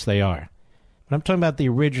 of course, they are. But I'm talking about the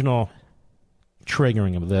original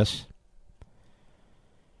triggering of this.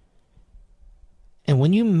 And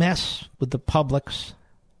when you mess with the public's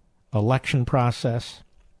election process,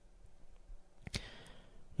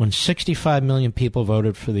 when 65 million people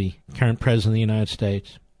voted for the current president of the United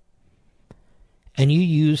States, and you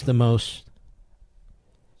use the most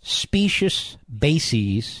specious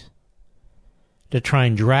bases to try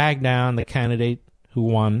and drag down the candidate who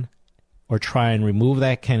won or try and remove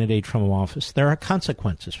that candidate from office, there are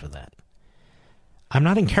consequences for that. I'm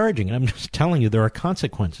not encouraging it. I'm just telling you there are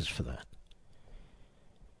consequences for that.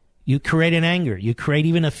 You create an anger. You create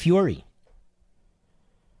even a fury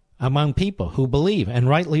among people who believe, and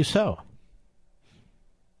rightly so,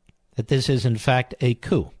 that this is in fact a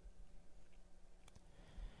coup.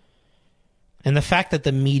 And the fact that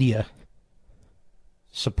the media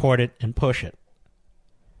support it and push it,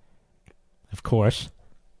 of course,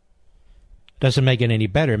 doesn't make it any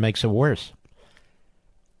better. It makes it worse.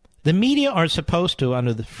 The media are supposed to,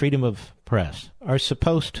 under the freedom of press, are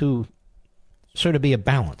supposed to sort of be a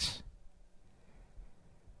balance.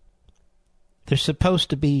 They're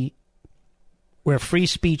supposed to be where free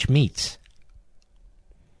speech meets.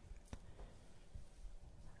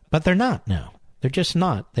 But they're not now. They're just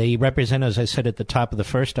not. They represent, as I said at the top of the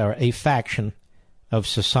first hour, a faction of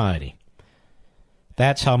society.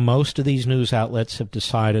 That's how most of these news outlets have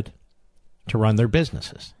decided to run their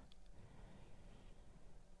businesses.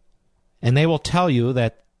 And they will tell you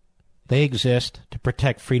that they exist to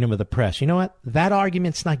protect freedom of the press. You know what? That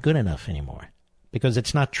argument's not good enough anymore because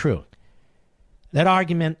it's not true. That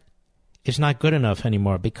argument is not good enough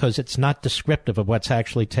anymore because it's not descriptive of what's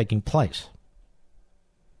actually taking place.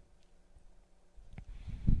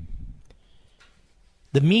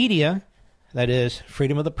 The media, that is,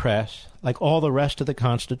 freedom of the press, like all the rest of the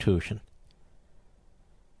Constitution,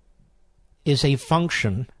 is a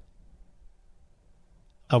function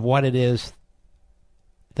of what it is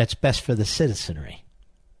that's best for the citizenry,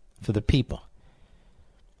 for the people.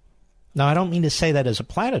 Now, I don't mean to say that as a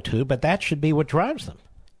platitude, but that should be what drives them.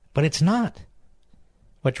 But it's not.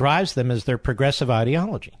 What drives them is their progressive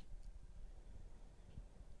ideology.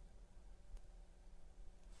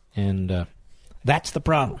 And that's the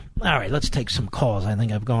problem. All right, let's take some calls. I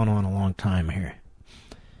think I've gone on a long time here.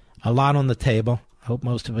 A lot on the table. I hope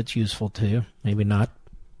most of it's useful to you. Maybe not.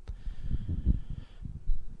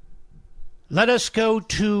 Let us go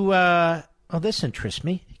to, this interests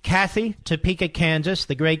me. Kathy, Topeka, Kansas,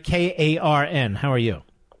 the great Karn. How are you?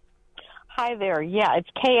 Hi there. Yeah, it's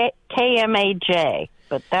KMAJ,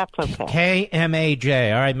 but that's okay.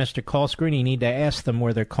 KMAJ. All right, Mr. Call Screen, you need to ask them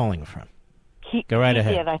where they're calling from. Go right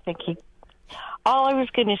ahead. Did. I think all I was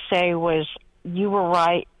going to say was you were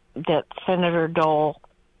right that Senator Dole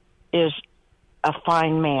is a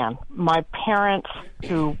fine man. My parents,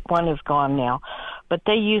 who one is gone now, but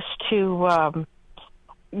they used to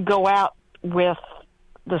go out with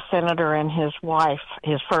the senator and his wife,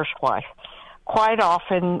 his first wife, quite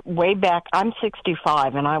often way back. I'm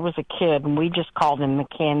 65, and I was a kid, and we just called him the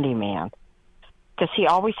Candy Man because he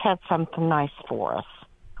always had something nice for us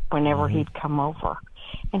whenever he'd come over.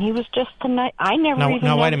 And he was just the night. I never even.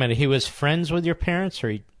 Now, wait a minute. He was friends with your parents, or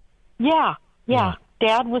he? Yeah.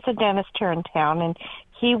 Dad was a dentist here in town, and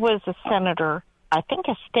he was a senator. I think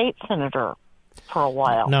a state senator for a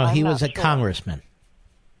while. No, he was a congressman.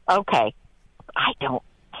 Okay, I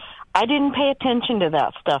didn't pay attention to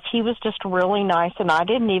that stuff. He was just really nice, and I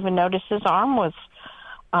didn't even notice his arm was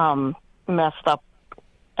messed up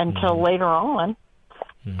until later on.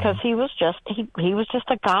 Because he was just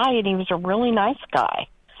a guy, and he was a really nice guy,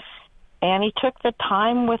 and he took the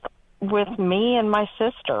time with me and my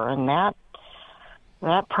sister, and that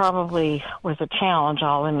probably was a challenge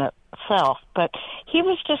all in itself. But he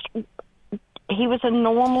was a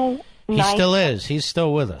normal. He still is. He's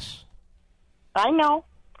still with us. I know.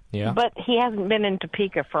 Yeah. But he hasn't been in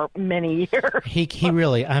Topeka for many years. He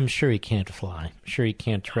really. I'm sure he can't fly. I'm sure he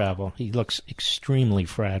can't travel. He looks extremely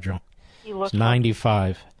fragile. He looks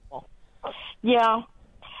 95. Yeah.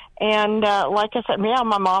 And like I said,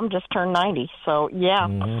 my mom just turned 90. So, yeah.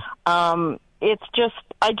 It's just,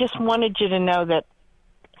 I just wanted you to know that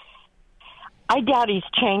I doubt he's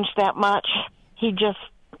changed that much. He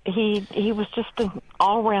was just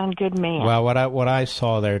all-around good man. Well, what I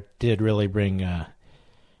saw there did really bring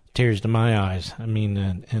tears to my eyes. I mean,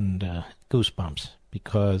 and goosebumps,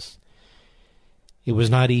 because it was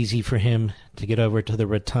not easy for him to get over to the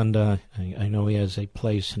Rotunda. I know he has a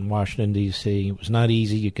place in Washington, D.C. It was not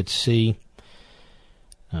easy. You could see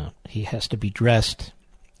he has to be dressed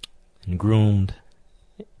and groomed.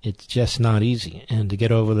 It's just not easy. And to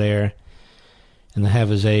get over there and to have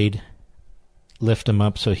his aide lift him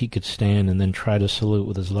up so he could stand and then try to salute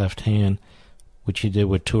with his left hand, which he did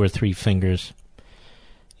with 2 or 3 fingers.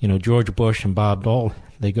 You know, George Bush and Bob Dole,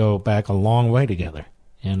 they go back a long way together.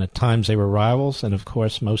 And at times they were rivals, and of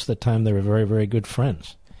course most of the time they were very, very good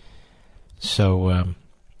friends. So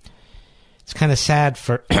it's kind of sad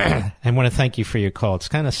for, I want to thank you for your call. It's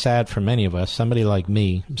kind of sad for many of us. Somebody like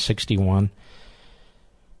me, I'm 61.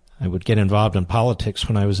 I would get involved in politics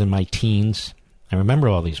when I was in my teens. I remember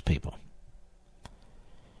all these people.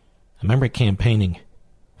 I remember campaigning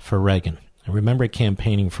for Reagan. I remember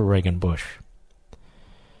campaigning for Reagan Bush.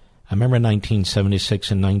 I remember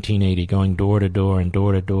 1976 and 1980 going door to door and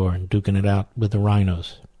duking it out with the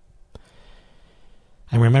rhinos.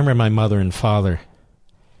 I remember my mother and father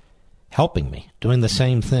helping me, doing the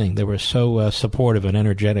same thing. They were so supportive and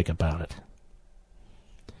energetic about it.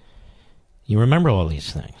 You remember all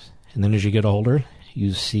these things. And then as you get older,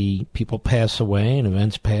 you see people pass away and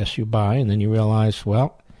events pass you by, and then you realize,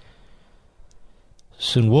 well,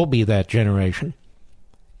 soon we'll be that generation,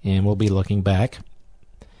 and we'll be looking back.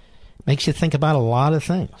 Makes you think about a lot of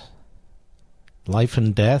things. Life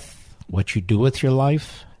and death, what you do with your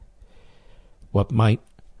life, what might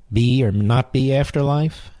be or not be after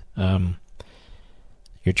life, your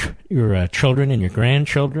children and your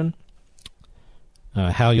grandchildren,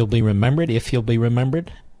 how you'll be remembered, if you'll be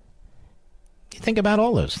remembered. You think about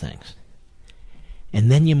all those things. And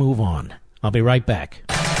then you move on. I'll be right back.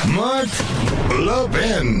 Mark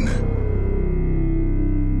Levin.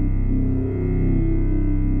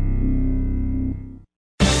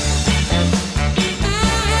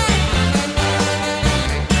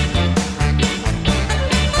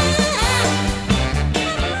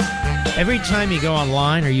 Every time you go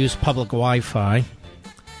online or use public Wi-Fi,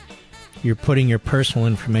 you're putting your personal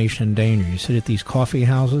information in danger. You sit at these coffee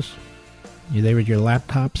houses, you're there with your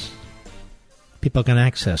laptops, people can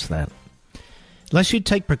access that. Unless you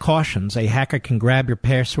take precautions, a hacker can grab your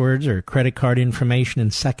passwords or credit card information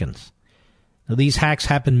in seconds. Now, these hacks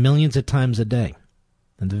happen millions of times a day,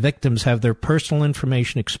 and the victims have their personal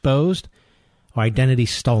information exposed or identity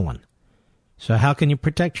stolen. So how can you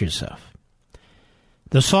protect yourself?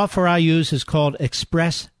 The software I use is called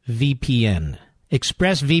ExpressVPN.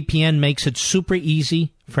 ExpressVPN makes it super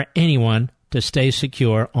easy for anyone to stay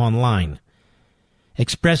secure online.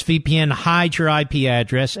 ExpressVPN hides your IP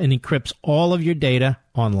address and encrypts all of your data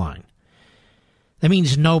online. That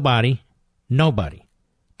means nobody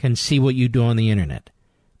can see what you do on the internet,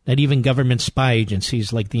 not even government spy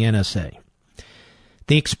agencies like the NSA.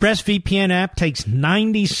 The ExpressVPN app takes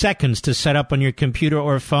 90 seconds to set up on your computer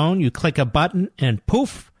or phone. You click a button and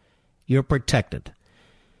poof, you're protected.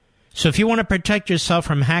 So if you want to protect yourself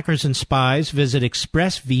from hackers and spies, visit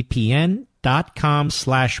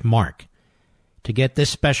expressvpn.com/mark to get this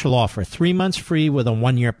special offer, 3 months free with a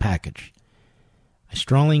 1-year package. I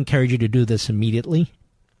strongly encourage you to do this immediately.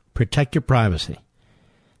 Protect your privacy.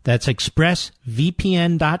 That's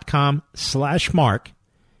expressvpn.com/mark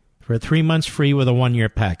for 3 months free with a 1-year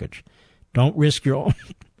package. Don't risk your own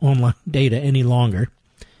online data any longer.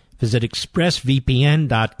 Visit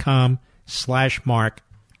expressvpn.com/mark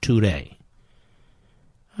today.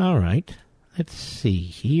 All right. Let's see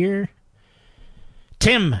here.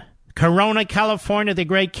 Tim, Corona, California, the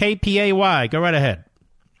great KPAY. Go right ahead.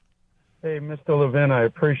 Hey, Mr. Levin, I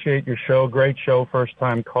appreciate your show. Great show,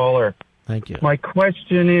 first-time caller. Thank you. My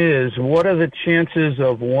question is, what are the chances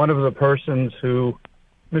of one of the persons who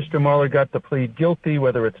Mr. Mueller got to plead guilty,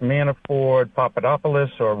 whether it's Manafort,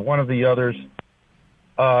 Papadopoulos, or one of the others,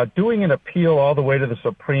 doing an appeal all the way to the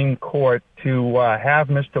Supreme Court to have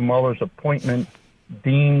Mr. Mueller's appointment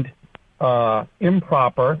deemed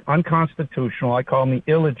improper, unconstitutional? I call him the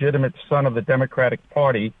illegitimate son of the Democratic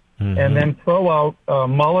Party. Mm-hmm. And then throw out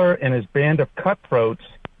Mueller and his band of cutthroats,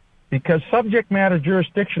 because subject matter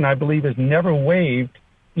jurisdiction, I believe, is never waived,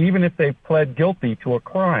 even if they pled guilty to a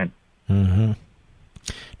crime. Mm-hmm.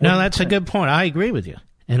 No, that's a good point. I agree with you.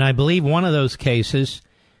 And I believe one of those cases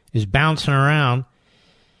is bouncing around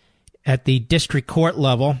at the district court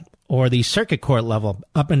level or the circuit court level,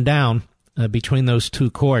 up and down between those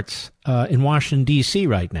two courts in Washington, D.C.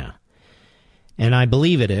 right now. And I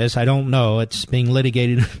believe it is. I don't know. It's being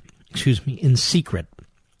litigated, in secret.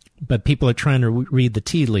 But people are trying to read the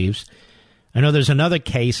tea leaves. I know there's another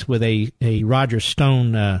case with a Roger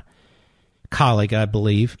Stone colleague, I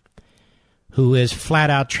believe, who is flat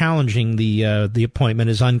out challenging the appointment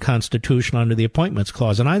as unconstitutional under the Appointments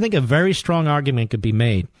Clause. And I think a very strong argument could be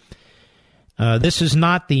made. This is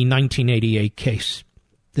not the 1988 case.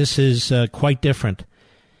 This is quite different.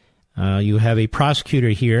 You have a prosecutor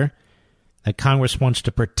here that Congress wants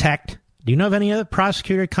to protect. Do you know of any other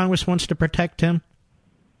prosecutor Congress wants to protect, Tim?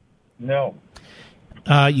 No.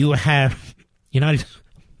 You have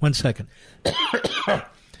one second.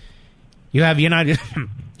 You have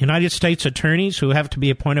United States attorneys who have to be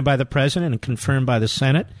appointed by the president and confirmed by the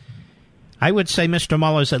Senate. I would say Mr.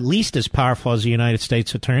 Mueller is at least as powerful as a United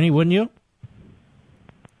States attorney, wouldn't you?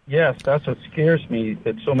 Yes, that's what scares me,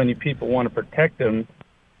 that so many people want to protect him,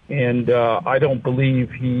 and I don't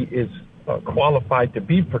believe he is qualified to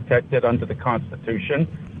be protected under the Constitution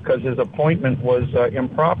because his appointment was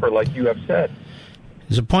improper, like you have said.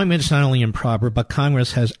 His appointment is not only improper, but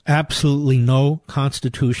Congress has absolutely no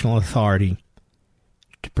constitutional authority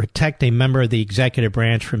to protect a member of the executive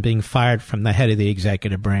branch from being fired from the head of the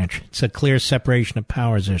executive branch. It's a clear separation of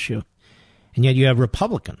powers issue. And yet you have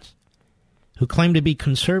Republicans who claim to be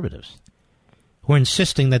conservatives, who are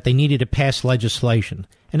insisting that they needed to pass legislation.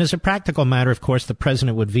 And as a practical matter, of course, the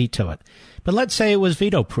president would veto it. But let's say it was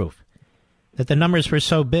veto-proof, that the numbers were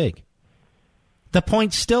so big. The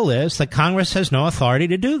point still is that Congress has no authority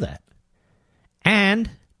to do that. And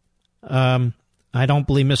I don't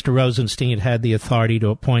believe Mr. Rosenstein had the authority to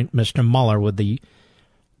appoint Mr. Mueller with the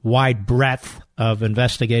wide breadth of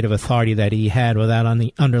investigative authority that he had without on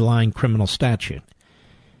the underlying criminal statute.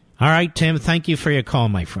 All right, Tim, thank you for your call,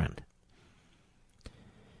 my friend.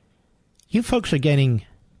 You folks are getting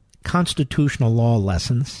constitutional law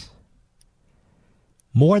lessons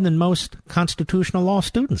more than most constitutional law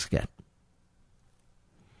students get.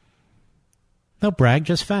 No brag,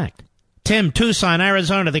 just fact. Tim, Tucson,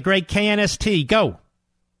 Arizona, the great KNST, go.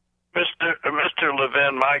 Mr.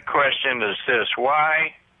 Levin, my question is this.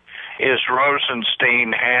 Why is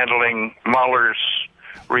Rosenstein handling Mueller's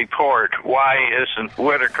report? Why isn't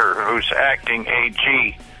Whitaker, who's acting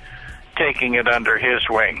AG, taking it under his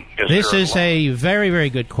wing? This is a very, very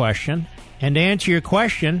good question. And to answer your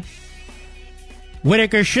question,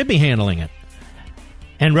 Whitaker should be handling it.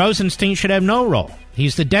 And Rosenstein should have no role.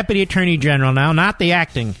 He's the Deputy Attorney General now, not the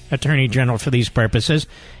Acting Attorney General for these purposes.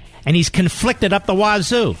 And he's conflicted up the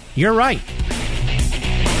wazoo. You're right.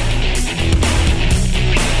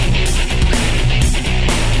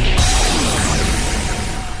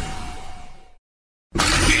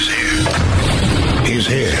 He's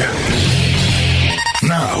here.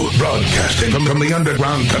 Now, broadcasting from the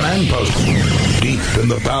underground command post, deep in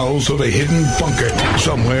the bowels of a hidden bunker,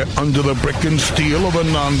 somewhere under the brick and steel of a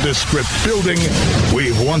nondescript building,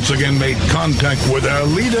 we've once again made contact with our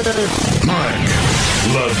leader, Mark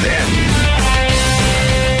Levin.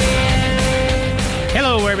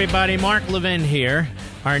 Hello, everybody. Mark Levin here.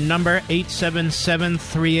 Our number,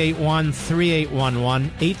 877-381-3811,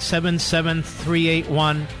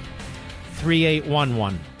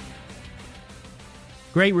 877-381-3811.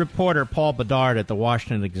 Great reporter Paul Bedard at the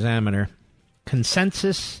Washington Examiner.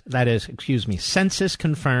 Census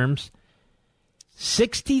confirms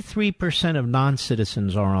 63% of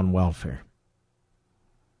non-citizens are on welfare.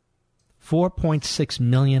 4.6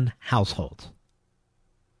 million households.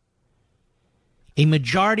 A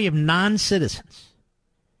majority of non-citizens,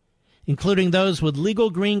 including those with legal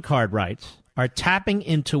green card rights, are tapping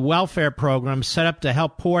into welfare programs set up to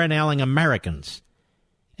help poor and ailing Americans.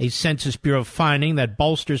 A Census Bureau finding that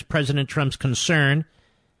bolsters President Trump's concern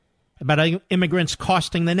about immigrants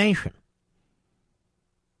costing the nation.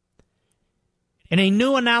 In a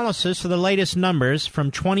new analysis of the latest numbers from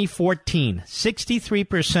 2014,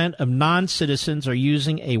 63% of non-citizens are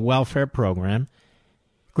using a welfare program,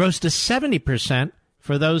 grows to 70%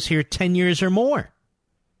 for those here 10 years or more,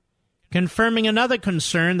 confirming another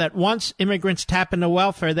concern that once immigrants tap into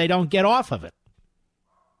welfare, they don't get off of it.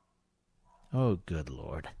 Oh, good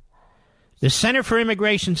Lord. The Center for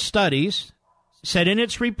Immigration Studies said in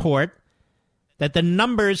its report that the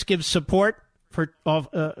numbers give support for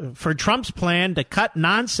Trump's plan to cut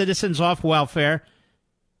non-citizens off welfare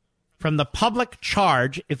from the public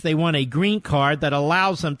charge if they want a green card that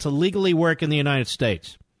allows them to legally work in the United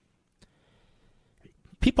States.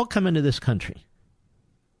 People come into this country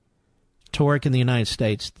to work in the United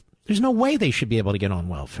States. There's no way they should be able to get on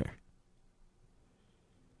welfare.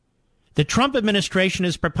 The Trump administration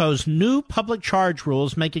has proposed new public charge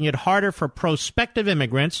rules making it harder for prospective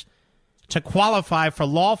immigrants to qualify for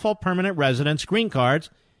lawful permanent residence green cards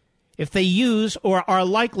if they use or are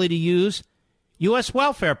likely to use U.S.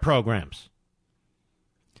 welfare programs.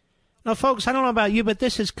 Now, folks, I don't know about you, but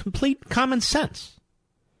this is complete common sense.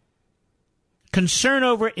 Concern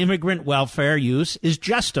over immigrant welfare use is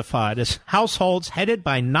justified as households headed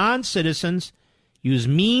by non-citizens use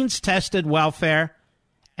means-tested welfare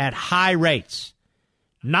at high rates.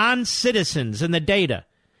 Non-citizens in the data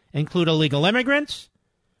include illegal immigrants,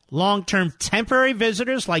 long-term temporary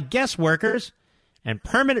visitors like guest workers, and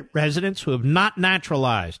permanent residents who have not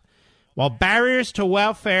naturalized, while barriers to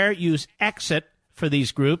welfare use exist for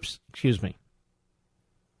these groups.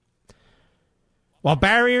 While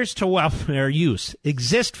barriers to welfare use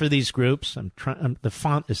exist for these groups, the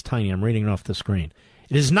font is tiny, I'm reading it off the screen,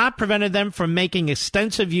 it has not prevented them from making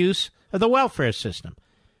extensive use of the welfare system,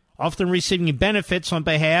 often receiving benefits on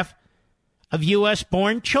behalf of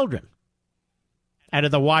U.S.-born children out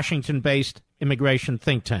of the Washington-based immigration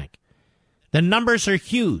think tank. The numbers are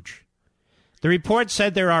huge. The report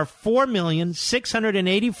said there are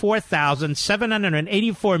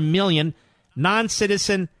 4,684,784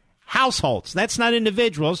 non-citizen households. That's not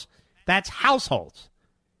individuals. That's households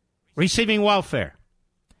receiving welfare.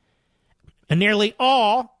 And nearly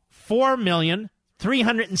all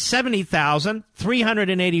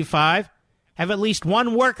 4,370,385 have at least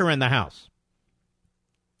one worker in the house.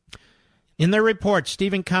 In their report,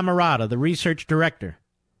 Stephen Camarata, the research director,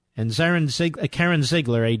 and Karen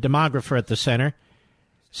Ziegler, a demographer at the center,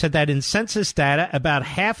 said that in census data, about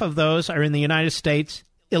half of those are in the United States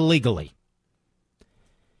illegally.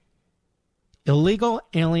 Illegal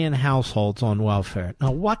alien households on welfare.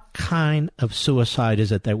 Now, what kind of suicide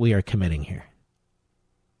is it that we are committing here?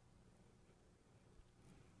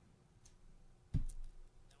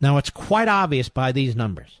 Now, it's quite obvious by these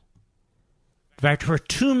numbers that for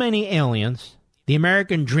too many aliens, the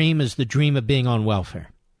American dream is the dream of being on welfare.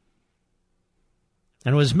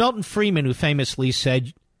 And it was Milton Friedman who famously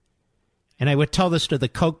said, and I would tell this to the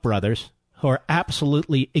Koch brothers, who are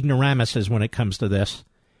absolutely ignoramuses when it comes to this,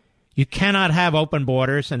 you cannot have open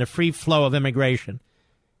borders and a free flow of immigration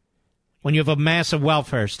when you have a massive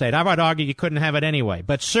welfare state. I would argue you couldn't have it anyway,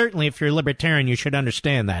 but certainly if you're a libertarian, you should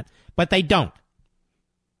understand that. But they don't.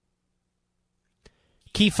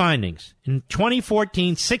 Key findings. In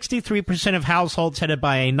 2014, 63% of households headed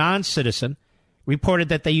by a non-citizen reported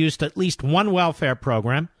that they used at least one welfare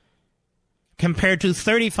program, compared to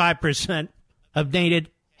 35% of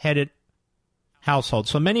native-headed households.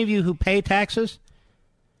 So many of you who pay taxes,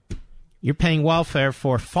 you're paying welfare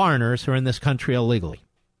for foreigners who are in this country illegally.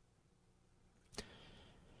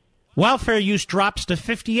 Welfare use drops to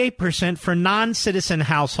 58% for non-citizen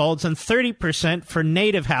households and 30% for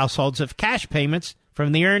native households if cash payments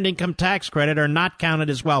from the Earned Income Tax Credit are not counted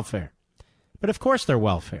as welfare. But of course they're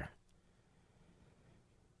welfare.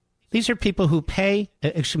 These are people who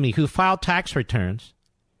who file tax returns,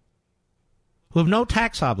 who have no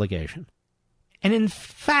tax obligation, and in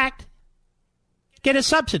fact get a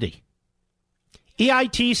subsidy.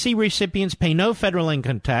 EITC recipients pay no federal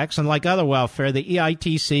income tax. Unlike other welfare, the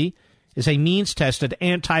EITC is a means-tested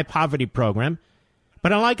anti-poverty program.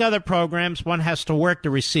 But unlike other programs, one has to work to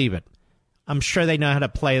receive it. I'm sure they know how to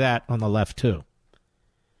play that on the left, too.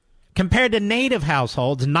 Compared to native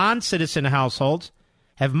households, non-citizen households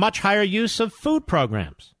have much higher use of food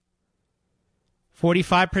programs.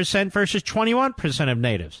 45% versus 21% of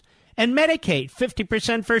natives. And Medicaid,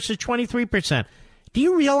 50% versus 23%. Do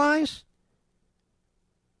you realize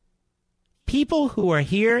people who are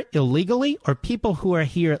here illegally or people who are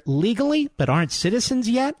here legally but aren't citizens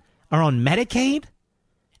yet are on Medicaid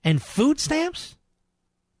and food stamps?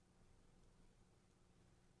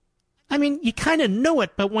 I mean, you kind of know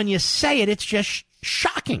it, but when you say it, it's just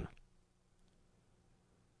shocking.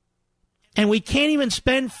 And we can't even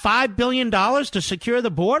spend $5 billion to secure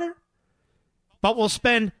the border, but we'll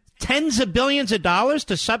spend tens of billions of dollars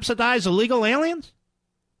to subsidize illegal aliens?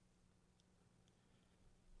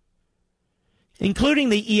 Including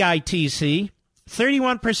the EITC,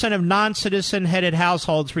 31% of non-citizen-headed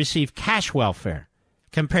households receive cash welfare,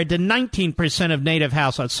 compared to 19% of native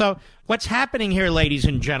households. So what's happening here, ladies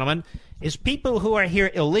and gentlemen, is people who are here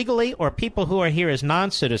illegally or people who are here as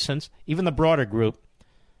non-citizens, even the broader group,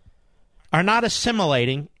 are not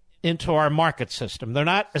assimilating into our market system. They're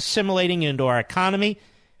not assimilating into our economy.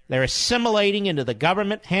 They're assimilating into the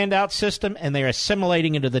government handout system, and they're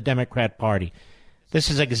assimilating into the Democrat Party. This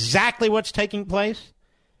is exactly what's taking place.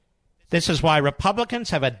 This is why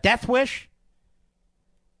Republicans have a death wish,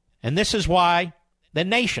 and this is why the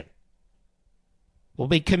nation will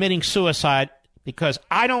be committing suicide, because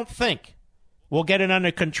I don't think we'll get it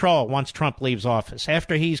under control once Trump leaves office.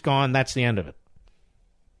 After he's gone, that's the end of it.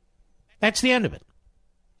 That's the end of it.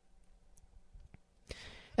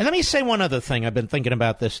 And let me say one other thing. I've been thinking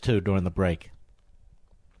about this, too, during the break.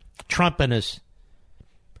 Trump and his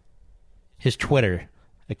Twitter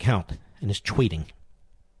account and his tweeting.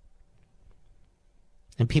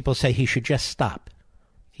 And people say he should just stop.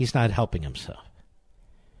 He's not helping himself.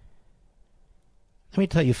 Let me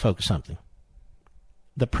tell you folks something.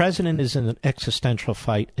 The president is in an existential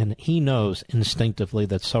fight, and he knows instinctively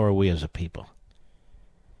that so are we as a people.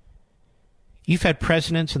 You've had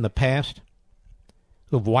presidents in the past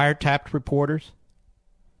who have wiretapped reporters.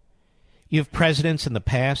 You have presidents in the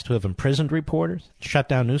past who have imprisoned reporters, shut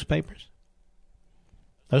down newspapers.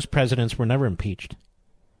 Those presidents were never impeached.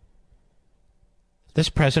 This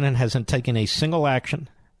president hasn't taken a single action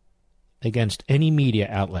against any media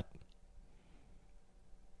outlet.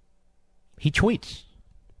 He tweets.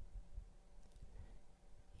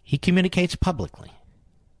 He communicates publicly.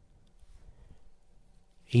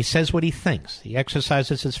 He says what he thinks. He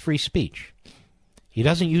exercises his free speech. He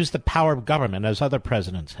doesn't use the power of government as other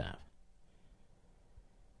presidents have.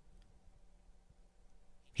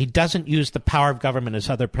 He doesn't use the power of government as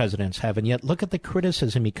other presidents have, and yet look at the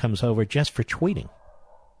criticism he comes over just for tweeting.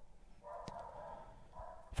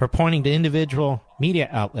 For pointing to individual media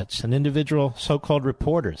outlets and individual so-called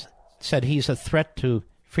reporters. Said he's a threat to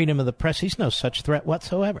freedom of the press. He's no such threat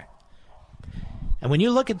whatsoever. And when you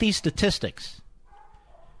look at these statistics,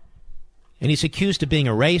 and he's accused of being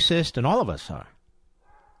a racist, and all of us are,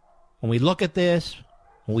 when we look at this,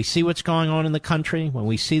 when we see what's going on in the country, when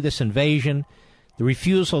we see this invasion, the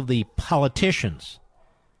refusal of the politicians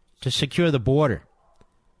to secure the border,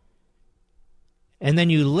 and then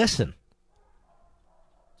you listen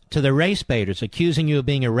to the race baiters accusing you of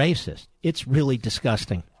being a racist, it's really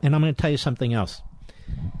disgusting. And I'm going to tell you something else.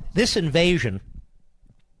 This invasion,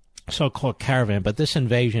 so-called caravan, but this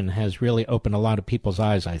invasion has really opened a lot of people's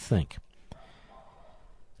eyes, I think,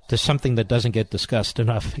 to something that doesn't get discussed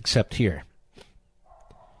enough except here.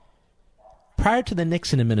 Prior to the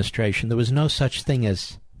Nixon administration, there was no such thing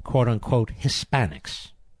as, quote-unquote,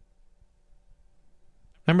 Hispanics.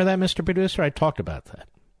 Remember that, Mr. Producer? I talked about that.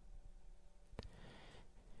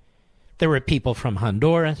 There were people from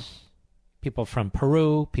Honduras, people from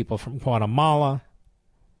Peru, people from Guatemala,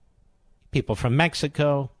 people from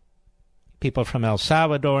Mexico, people from El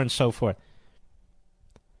Salvador, and so forth.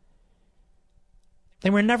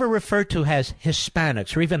 They were never referred to as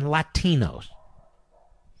Hispanics or even Latinos.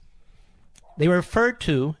 They were referred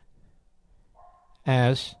to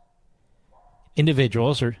as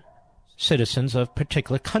individuals or citizens of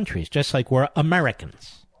particular countries, just like we're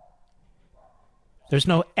Americans. There's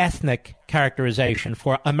no ethnic characterization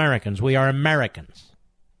for Americans. We are Americans.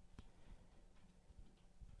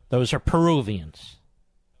 Those are Peruvians.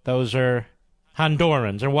 Those are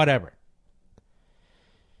Hondurans or whatever.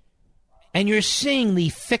 And you're seeing the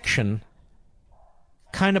fiction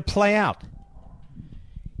kind of play out.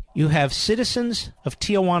 You have citizens of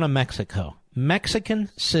Tijuana, Mexico, Mexican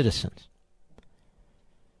citizens,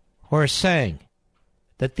 who are saying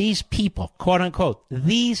that these people, quote unquote,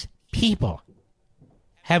 these people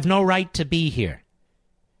have no right to be here.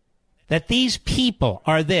 That these people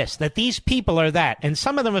are this, that these people are that. And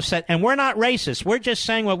some of them have said, and we're not racist, we're just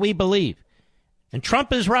saying what we believe. And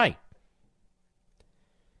Trump is right.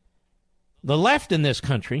 The left in this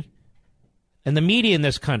country and the media in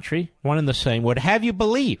this country, one and the same, would have you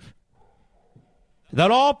believe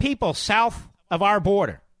that all people south of our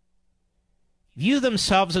border view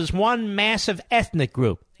themselves as one massive ethnic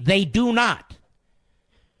group. They do not.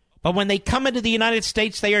 But when they come into the United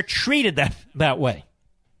States, they are treated that way.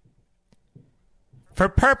 For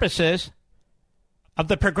purposes of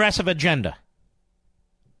the progressive agenda.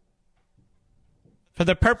 For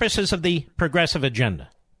the purposes of the progressive agenda.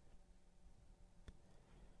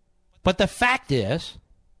 But the fact is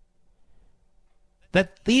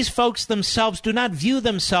that these folks themselves do not view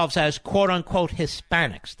themselves as quote-unquote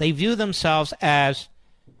Hispanics. They view themselves as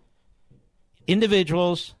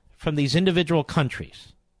individuals from these individual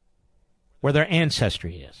countries where their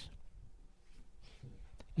ancestry is.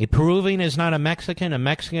 A Peruvian is not a Mexican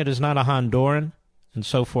is not a Honduran, and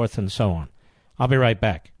so forth and so on. I'll be right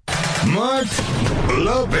back. Mark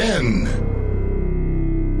Levin.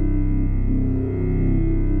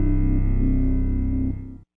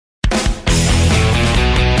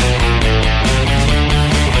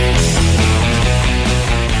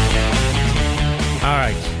 All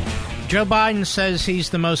right. Joe Biden says he's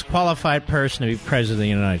the most qualified person to be president of the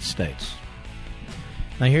United States.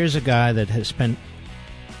 Now, here's a guy that has spent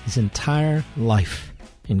his entire life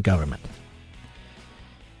in government.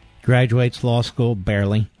 Graduates law school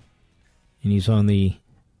barely, and he's on the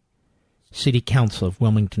City Council of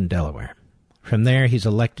Wilmington, Delaware. From there, he's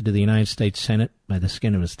elected to the United States Senate by the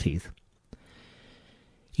skin of his teeth.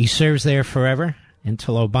 He serves there forever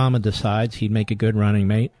until Obama decides he'd make a good running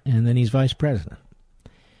mate, and then he's vice president.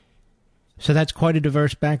 So that's quite a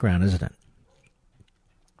diverse background, isn't it?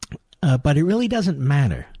 But it really doesn't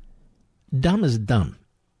matter. Dumb is dumb.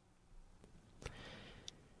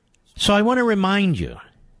 So I want to remind you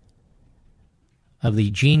of the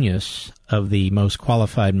genius of the most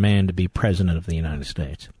qualified man to be president of the United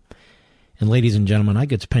States. And ladies and gentlemen, I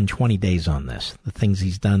could spend 20 days on this, the things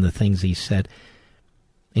he's done, the things he's said.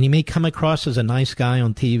 And he may come across as a nice guy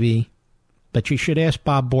on TV, but you should ask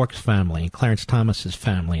Bob Bork's family and Clarence Thomas's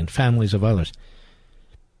family and families of others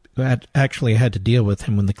who actually had to deal with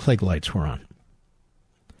him when the Klieg lights were on.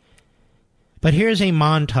 But here's a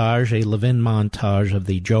montage, a Levin montage of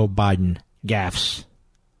the Joe Biden gaffes.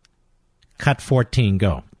 Cut 14,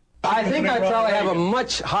 go. I think I probably have a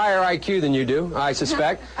much higher IQ than you do, I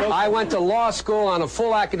suspect. I went to law school on a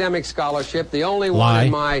full academic scholarship, the only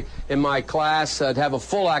one in my class to have a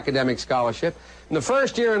full academic scholarship. In the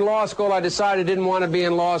first year in law school, I decided I didn't want to be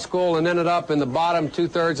in law school and ended up in the bottom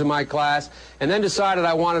two-thirds of my class, and then decided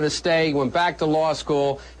I wanted to stay, went back to law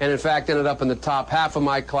school, and in fact ended up in the top half of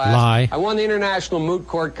my class. Lie. I won the international moot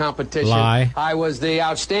court competition. Lie. I was the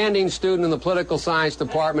outstanding student in the political science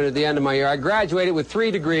department at the end of my year. I graduated with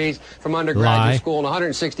 3 degrees from undergraduate school and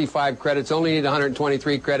 165 credits, only need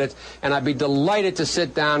 123 credits, and I'd be delighted to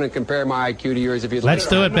sit down and compare my IQ to yours if you'd like. Let's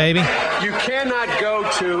do it, baby. You cannot go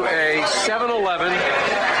to a 7-Eleven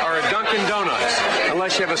or a Dunkin' Donuts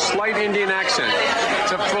unless you have a slight Indian accent.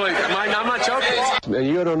 I'm not joking. And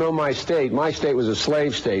you don't know my state. My state was a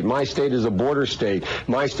slave state. My state is a border state.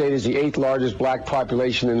 My state is the 8th largest black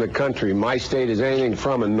population in the country. My state is anything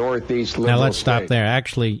from a northeast liberal Now let's stop state. there.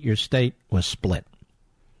 Actually, your state was split.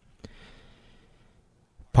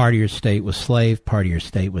 Part of your state was slave, part of your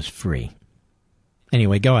state was free.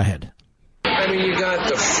 Anyway, go ahead. I mean, you got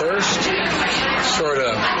the first sort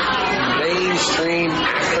of mainstream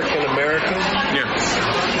African American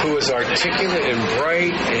who is articulate and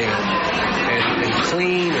bright and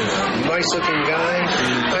clean and a nice-looking guy.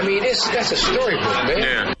 I mean, that's a storybook,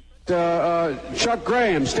 man. Yeah. Chuck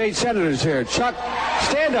Graham, state senator's here. Chuck,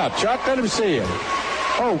 stand up, Chuck. Let him see you.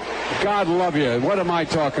 Oh, God love you. What am I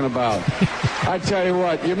talking about? I tell you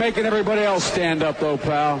what, you're making everybody else stand up, though,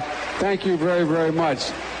 pal. Thank you very, very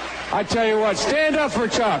much. I tell you what, stand up for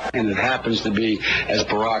Chuck. And it happens to be, as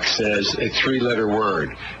Barack says, a 3-letter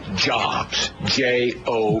word, jobs,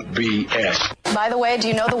 J-O-B-S. By the way, do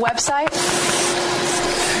you know the website?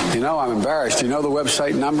 You know, I'm embarrassed. Do you know the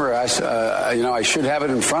website number? I should have it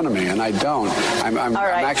in front of me, and I don't. I'm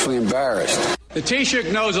actually embarrassed. The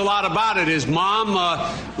Taoiseach knows a lot about it. His mom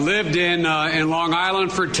lived in Long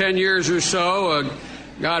Island for 10 years or so.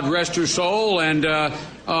 God rest her soul. And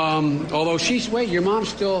although your mom's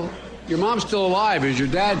still alive as your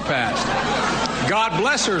dad passed. God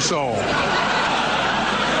bless her soul.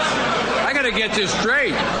 I got to get this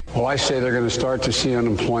straight. Well, I say they're going to start to see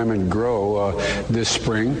unemployment grow this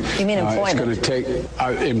spring. You mean employment? It's going to take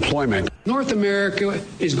employment. North America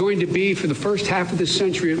is going to be, for the first half of this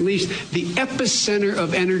century at least, the epicenter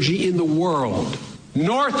of energy in the world.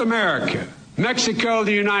 North America. Mexico,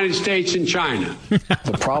 the United States, and China.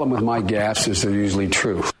 The problem with my gaffes is they're usually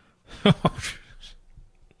true.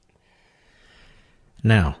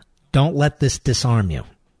 Now, don't let this disarm you.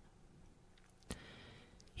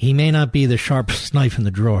 He may not be the sharpest knife in the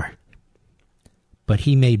drawer, but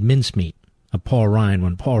he made mincemeat of Paul Ryan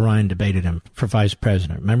when Paul Ryan debated him for vice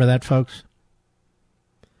president. Remember that, folks?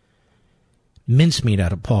 Mincemeat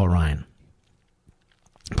out of Paul Ryan.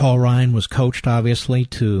 Paul Ryan was coached, obviously,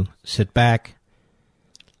 to sit back,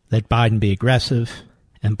 let Biden be aggressive,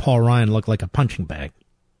 and Paul Ryan looked like a punching bag.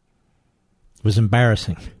 It was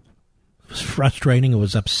embarrassing. It was frustrating. It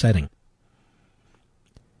was upsetting.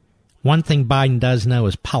 One thing Biden does know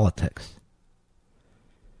is politics.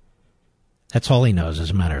 That's all he knows, as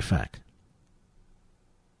a matter of fact.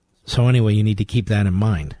 So anyway, you need to keep that in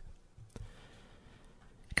mind.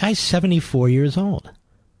 The guy's 74 years old.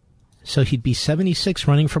 So he'd be 76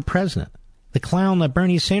 running for president. The clown,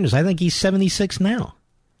 Bernie Sanders, I think he's 76 now.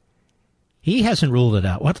 He hasn't ruled it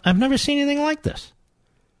out. What? I've never seen anything like this.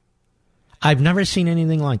 I've never seen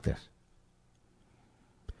anything like this.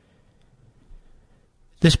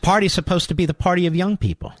 This party is supposed to be the party of young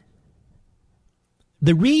people.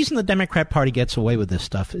 The reason the Democrat Party gets away with this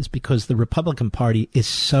stuff is because the Republican Party is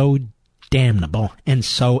so damnable and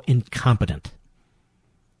so incompetent.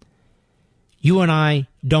 You and I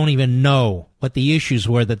don't even know what the issues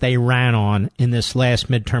were that they ran on in this last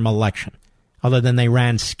midterm election, other than they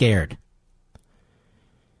ran scared.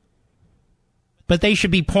 But they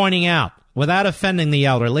should be pointing out, without offending the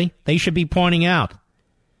elderly, they should be pointing out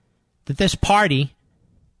that this party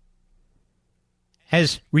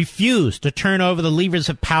has refused to turn over the levers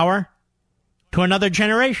of power to another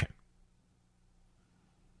generation.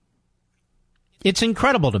 It's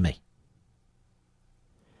incredible to me.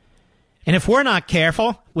 And if we're not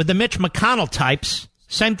careful with the Mitch McConnell types,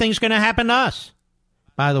 same thing's going to happen to us.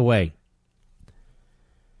 By the way,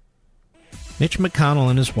 Mitch McConnell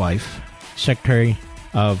and his wife, Secretary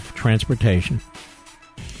of Transportation,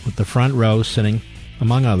 with the front row sitting,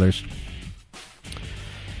 among others,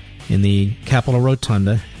 in the Capitol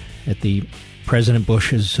Rotunda at the President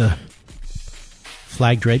Bush's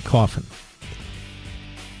flag-draped coffin.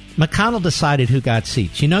 McConnell decided who got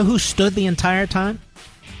seats. You know who stood the entire time?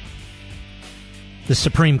 The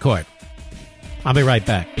Supreme Court. I'll be right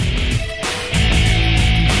back.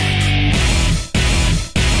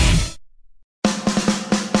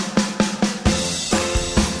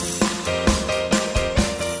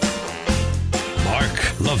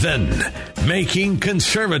 Levin, making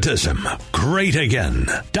conservatism great again.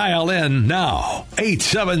 Dial in now,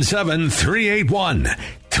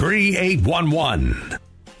 877-381-3811.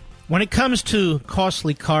 When it comes to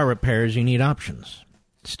costly car repairs, you need options.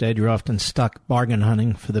 Instead, you're often stuck bargain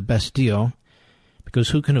hunting for the best deal, because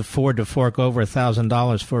who can afford to fork over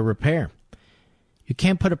 $1,000 for a repair? You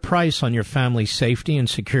can't put a price on your family's safety and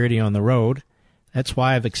security on the road. That's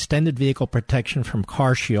why I've extended vehicle protection from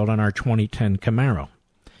CarShield on our 2010 Camaro.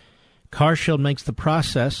 CarShield makes the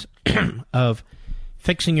process of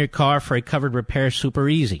fixing your car for a covered repair super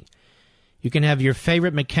easy. You can have your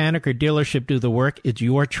favorite mechanic or dealership do the work. It's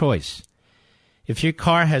your choice. If your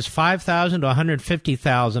car has 5,000 to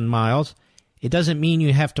 150,000 miles, it doesn't mean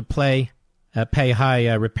you have to pay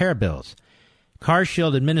high repair bills.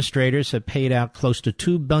 CarShield administrators have paid out close to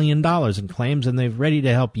 $2 billion in claims, and they're ready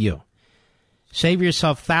to help you. Save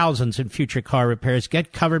yourself thousands in future car repairs.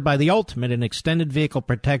 Get covered by the ultimate in extended vehicle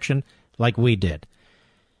protection like we did.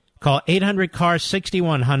 Call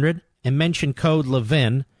 800-CAR-6100 and mention code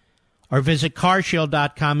Levin, or visit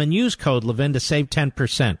carshield.com and use code Levin to save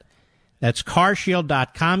 10%. That's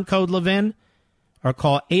carshield.com, code Levin, or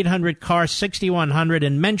call 800-CAR-6100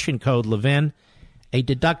 and mention code Levin. A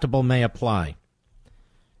deductible may apply.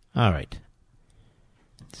 All right.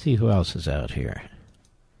 Let's see who else is out here.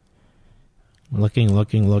 Looking.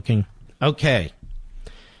 Okay.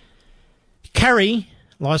 Kerry,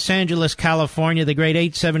 Los Angeles, California, the great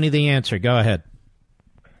 870 The Answer. Go ahead.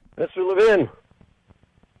 Mr. Levin.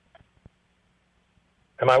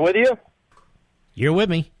 Am I with you? You're with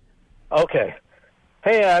me. Okay.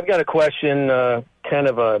 Hey, I've got a question, kind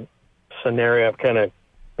of a scenario I've kind of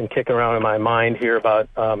been kicking around in my mind here about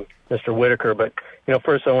Mr. Whitaker. But,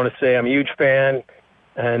 first I want to say I'm a huge fan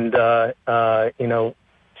and,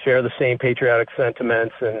 share the same patriotic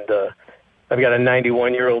sentiments. And I've got a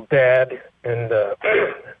 91-year-old dad, and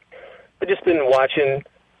I've just been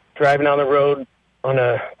driving down the road on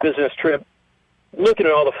a business trip, looking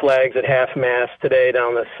at all the flags at half-mast today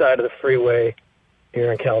down the side of the freeway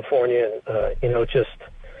here in California. And,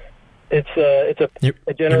 it's a generation.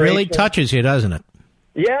 It really touches you, doesn't it?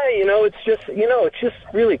 Yeah, it just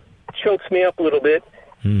really chokes me up a little bit.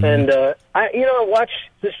 Mm-hmm. And, I watch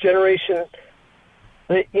this generation,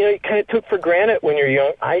 you kind of took for granted when you're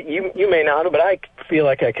young. You may not have, but I feel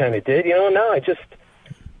like I kind of did. Now I just,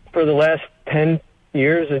 for the last 10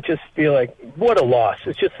 years, I just feel like, what a loss.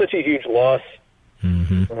 It's just such a huge loss.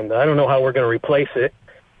 Mm-hmm. And I don't know how we're going to replace it.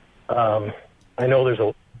 I know there's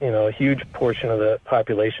a huge portion of the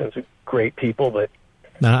population is great people, but...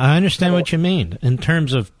 Now, I understand what you mean. In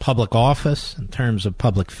terms of public office, in terms of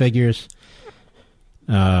public figures,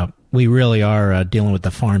 we really are dealing with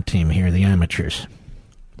the farm team here, the amateurs.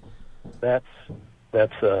 That's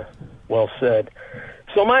well said.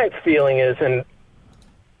 So my feeling is, and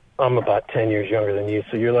I'm about 10 years younger than you,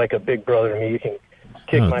 so you're like a big brother to me. You can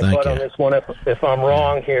kick my butt on this one if I'm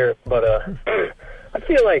wrong here. But I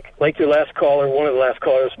feel like your last caller, one of the last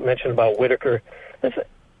callers mentioned about Whitaker. And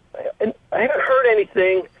I haven't heard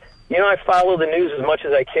anything. I follow the news as much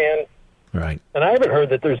as I can. Right. And I haven't heard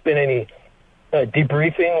that there's been any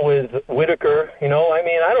debriefing with Whitaker. I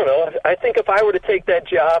don't know. I think if I were to take that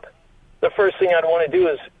job, the first thing I'd want to do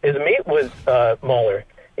is meet with Mueller.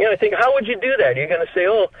 I think, how would you do that? You're going to say,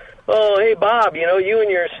 oh, hey, Bob, you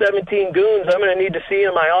and your 17 goons, I'm going to need to see you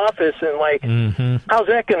in my office. And, how's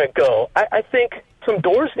that going to go? I think some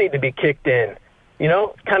doors need to be kicked in,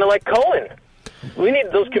 kind of like Cohen. We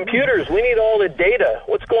need those computers. We need all the data.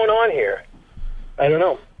 What's going on here? I don't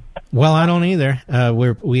know. Well, I don't either.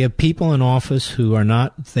 We have people in office who are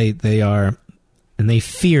not, they are, and they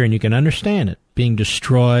fear, and you can understand it, being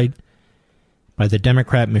destroyed by the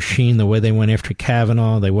Democrat machine, the way they went after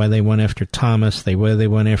Kavanaugh, the way they went after Thomas, the way they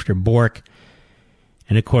went after Bork.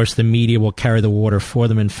 And, of course, the media will carry the water for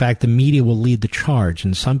them. In fact, the media will lead the charge,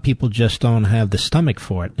 and some people just don't have the stomach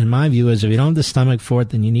for it. And my view is if you don't have the stomach for it,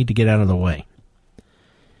 then you need to get out of the way.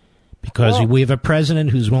 Because we have a president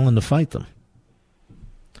who's willing to fight them.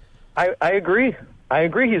 I agree. I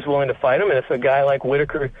agree he's willing to fight them. And if a guy like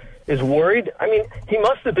Whitaker is worried, I mean, he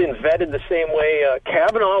must have been vetted the same way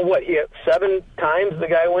Kavanaugh, 7 times the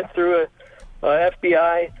guy went through a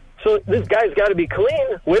FBI. So this guy's got to be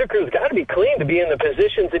clean. Whitaker's got to be clean to be in the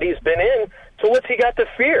positions that he's been in. So what's he got to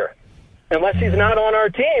fear? Unless he's not on our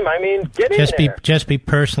team. I mean, get in there. Just be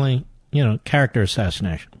personally, character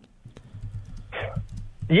assassination.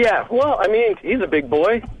 Yeah, well, I mean, he's a big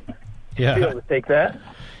boy. Yeah. He'll be able to take that.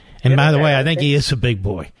 And by the way, I think he is a big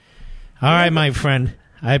boy. All right, my friend.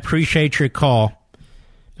 I appreciate your call.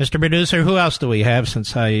 Mr. Producer, who else do we have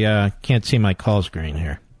since I can't see my call screen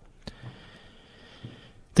here?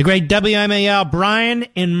 The great WMAL, Brian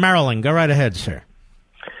in Maryland. Go right ahead, sir.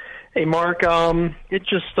 Hey, Mark. It's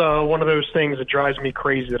just one of those things that drives me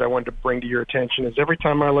crazy that I wanted to bring to your attention is every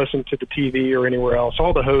time I listen to the TV or anywhere else,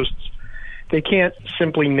 all the hosts, they can't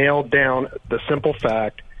simply nail down the simple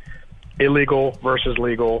fact, illegal versus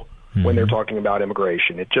legal, when they're talking about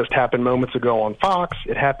immigration. It just happened moments ago on Fox.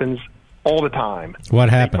 It happens all the time. What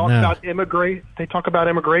happened now? They talk about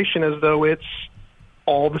immigration as though it's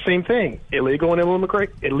all the same thing. Illegal and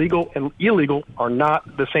illegal are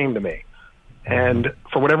not the same to me. And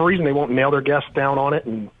for whatever reason, they won't nail their guests down on it,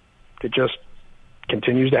 and it just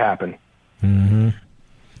continues to happen. Mm-hmm.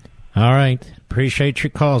 All right. Appreciate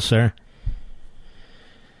your call, sir.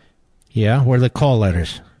 Yeah, where are the call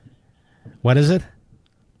letters? What is it?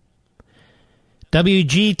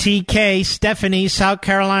 WGTK, Stephanie, South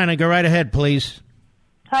Carolina. Go right ahead, please.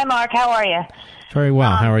 Hi, Mark. How are you? Very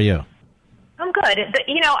well. How are you? I'm good.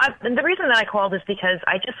 The reason that I called is because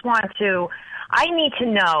I need to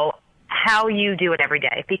know how you do it every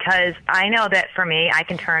day, because I know that for me, I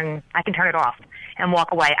can turn it off and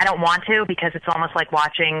walk away. I don't want to, because it's almost like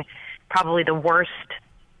watching probably the worst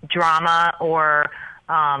drama or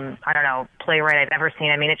playwright I've ever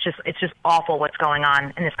seen. I mean, it's just awful what's going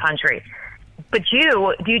on in this country. But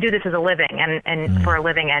you do this as a living and for a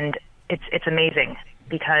living, and it's amazing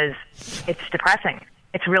because it's depressing.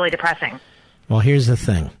 It's really depressing. Well, here's the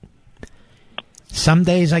thing. Some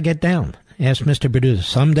days I get down. Ask Mr. Producer.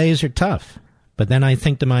 Some days are tough. But then I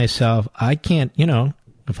think to myself, I can't,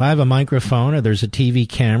 if I have a microphone or there's a TV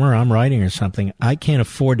camera, I'm writing or something, I can't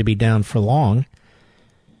afford to be down for long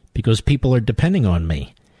because people are depending on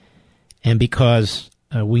me. And because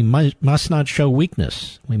we must not show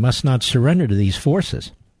weakness. We must not surrender to these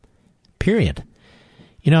forces. Period.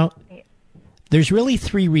 There's really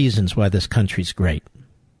 3 reasons why this country's great.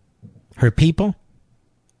 Her people,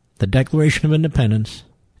 the Declaration of Independence,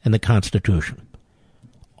 and the Constitution.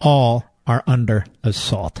 All are under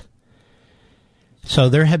assault. So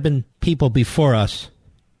there have been people before us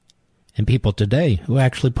and people today who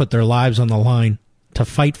actually put their lives on the line to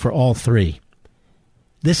fight for all 3.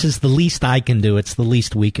 This is the least I can do. It's the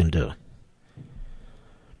least we can do.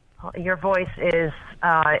 Your voice is,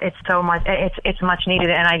 it's so much, it's much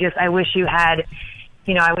needed. And I wish you had,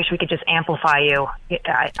 I wish we could just amplify you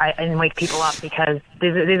and wake people up, because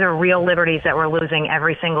these are real liberties that we're losing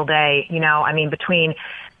every single day. Between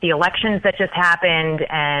the elections that just happened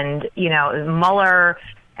and, Mueller,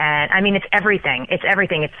 and it's everything. It's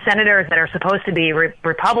everything. It's senators that are supposed to be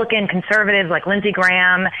Republican conservatives like Lindsey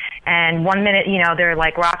Graham, and one minute, they're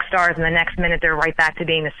like rock stars, and the next minute they're right back to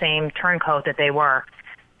being the same turncoat that they were.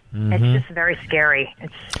 Mm-hmm. It's just very scary.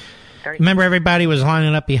 Remember, everybody was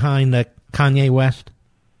lining up behind Kanye West?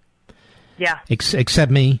 Yeah.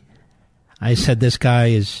 Except me. I said, this guy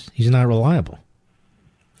he's not reliable.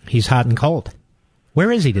 He's hot and cold.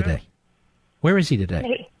 Where is he today? Where is he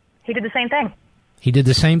today? He did the same thing. He did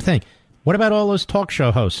the same thing. What about all those talk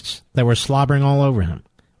show hosts that were slobbering all over him?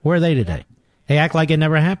 Where are they today? They act like it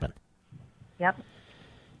never happened. Yep.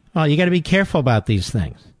 Well, you got to be careful about these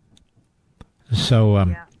things. So, all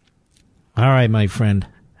right, my friend.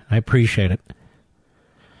 I appreciate it.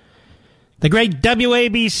 The great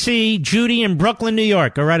WABC, Judy in Brooklyn, New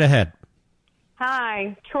York. Go right ahead.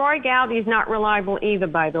 Hi. Troy Gowdy's not reliable either,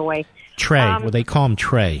 by the way. Trey. Well, they call him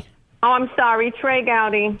Trey. Oh, I'm sorry. Trey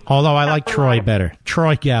Gowdy. Although I like Troy better.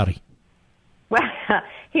 Troy Gowdy. Well,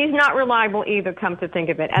 he's not reliable either, come to think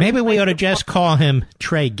of it. And maybe we ought to just call him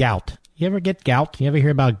Trey Gout. You ever get gout? You ever hear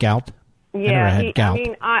about gout? Yeah. I never had gout.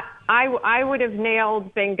 I would have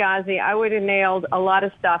nailed Benghazi. I would have nailed a lot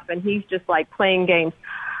of stuff, and he's just like playing games.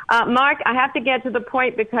 Mark, I have to get to the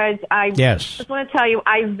point because I just want to tell you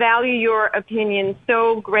I value your opinion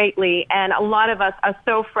so greatly, and a lot of us are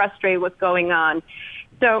so frustrated with what's going on.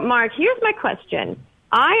 So, Mark, here's my question.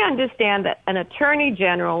 I understand that an attorney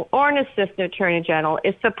general or an assistant attorney general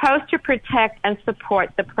is supposed to protect and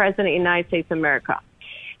support the President of the United States of America.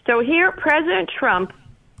 So here, President Trump,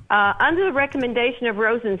 under the recommendation of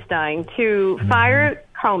Rosenstein to fire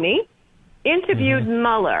Comey, interviewed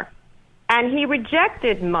Mueller, and he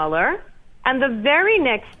rejected Mueller, and the very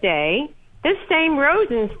next day, this same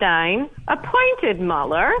Rosenstein appointed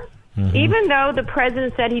Mueller, even though the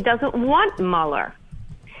president said he doesn't want Mueller.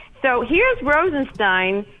 So here's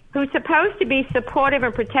Rosenstein, who's supposed to be supportive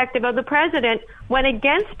and protective of the president, went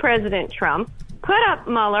against President Trump, put up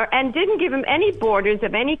Mueller, and didn't give him any borders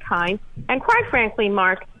of any kind. And quite frankly,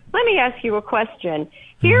 Mark, let me ask you a question.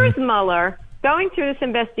 Here's Mueller going through this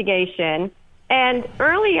investigation, and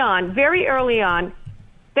early on, very early on,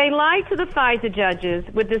 they lied to the FISA judges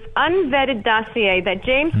with this unvetted dossier that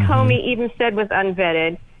James Comey even said was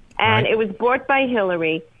unvetted, and it was brought by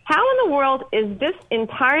Hillary. How in the world is this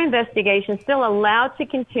entire investigation still allowed to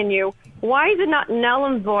continue? Why is it not null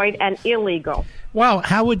and void and illegal? Well,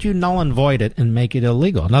 how would you null and void it and make it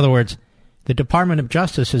illegal? In other words, the Department of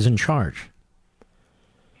Justice is in charge.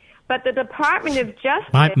 But the Department of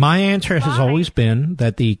Justice... My answer has always been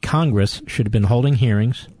that the Congress should have been holding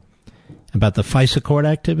hearings about the FISA court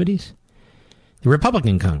activities. The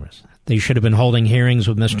Republican Congress. They should have been holding hearings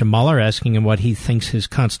with Mr. Mueller, asking him what he thinks his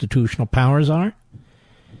constitutional powers are.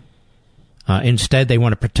 Instead, they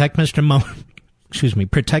want to protect Mr. Mueller.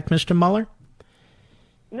 Protect Mr. Mueller.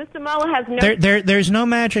 Mr. Mueller has no... There's no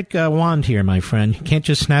magic wand here, my friend. You can't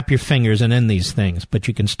just snap your fingers and end these things, but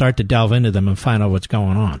you can start to delve into them and find out what's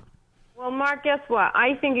going on. Well, Mark, guess what?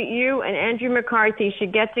 I think that you and Andrew McCarthy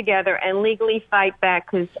should get together and legally fight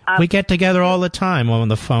back. Cause, we get together all the time on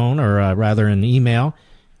the phone or rather in email,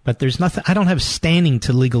 but there's nothing. I don't have standing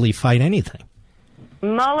to legally fight anything.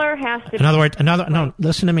 Mueller has to... In other words, no,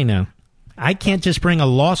 listen to me now. I can't just bring a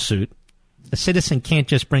lawsuit. A citizen can't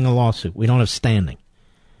just bring a lawsuit. We don't have standing.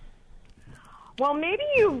 Well, maybe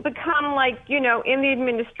you become in the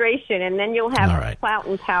administration, and then you'll have clout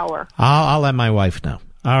and power. I'll let my wife know.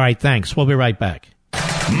 All right, thanks. We'll be right back.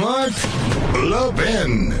 Mark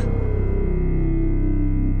Levin.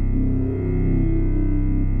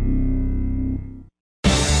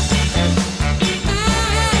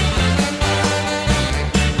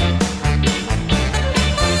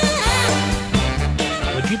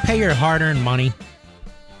 Would you pay your hard-earned money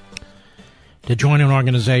to join an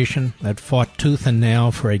organization that fought tooth and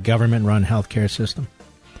nail for a government-run healthcare system?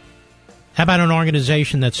 How about an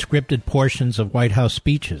organization that scripted portions of White House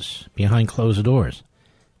speeches behind closed doors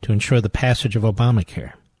to ensure the passage of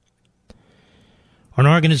Obamacare? Or an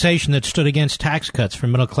organization that stood against tax cuts for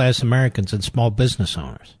middle-class Americans and small business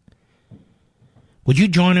owners? Would you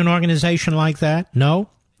join an organization like that? No?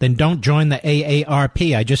 Then don't join the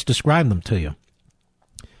AARP. I just described them to you.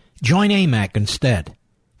 Join AMAC instead,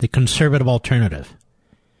 the conservative alternative.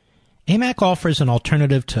 AMAC offers an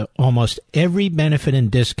alternative to almost every benefit and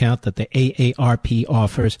discount that the AARP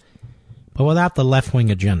offers, but without the left-wing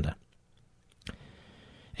agenda.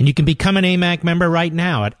 And you can become an AMAC member right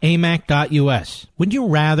now at amac.us. Wouldn't you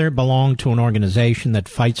rather belong to an organization that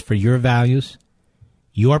fights for your values,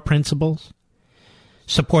 your principles,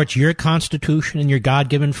 supports your Constitution and your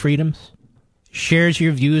God-given freedoms, shares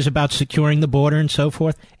your views about securing the border and so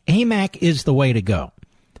forth? AMAC is the way to go.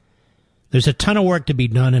 There's a ton of work to be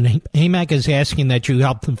done, and AMAC is asking that you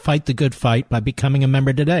help them fight the good fight by becoming a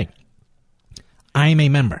member today. I am a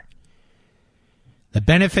member. The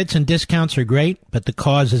benefits and discounts are great, but the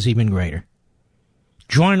cause is even greater.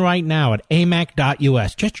 Join right now at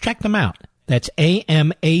amac.us. Just check them out. That's amac.us.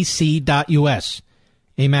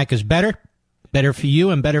 AMAC is better for you,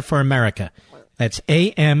 and better for America. That's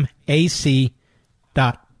amac.us.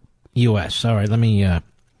 All right, let me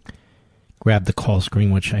grab the call screen,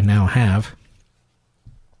 which I now have.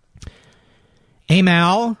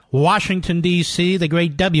 Amal, Washington, D.C., the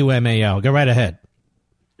great WMAL. Go right ahead.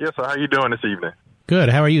 Yes, sir. How are you doing this evening? Good.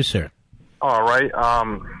 How are you, sir? All right. I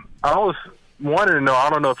was wanting to know, I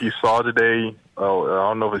don't know if you saw today, I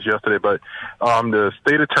don't know if it's yesterday, but the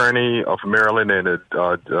state attorney of Maryland and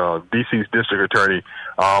the D.C.'s district attorney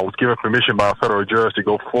was given permission by a federal judge to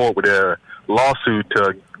go forward with their lawsuit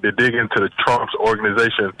to dig into Trump's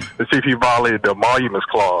organization to see if he violated the Emoluments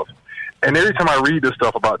Clause. And every time I read this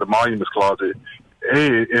stuff about the Emoluments Clause, it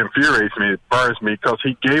infuriates me, it burns me, because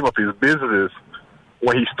he gave up his business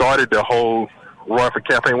when he started the whole run for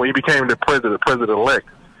campaign, when he became the president-elect.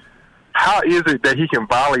 How is it that he can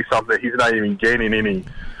violate something that he's not even gaining any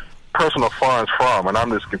personal funds from? And I'm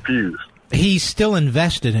just confused. He's still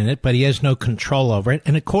invested in it, but he has no control over it.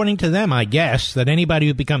 And according to them, I guess, that anybody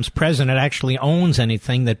who becomes president actually owns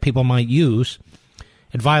anything that people might use.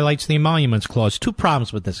 It violates the Emoluments Clause. Two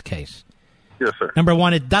problems with this case. Yes, sir. Number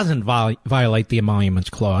one, it doesn't violate the Emoluments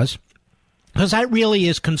Clause, because that really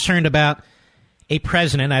is concerned about a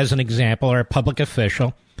president, as an example, or a public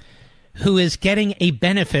official, who is getting a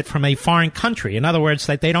benefit from a foreign country. In other words,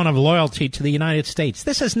 that they don't have loyalty to the United States.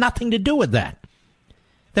 This has nothing to do with that.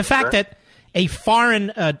 The fact that a foreign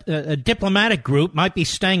a diplomatic group might be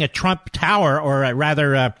staying at Trump Tower, or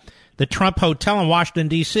rather the Trump Hotel in Washington,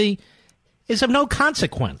 D.C., is of no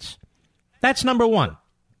consequence. That's number one.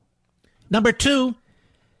 Number two,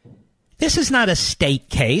 this is not a state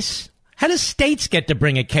case. How do states get to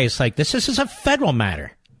bring a case like this? This is a federal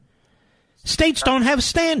matter. States don't have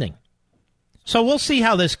standing. So we'll see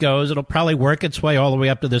how this goes. It'll probably work its way all the way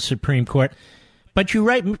up to the Supreme Court. But you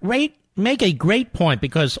make a great point,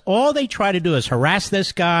 because all they try to do is harass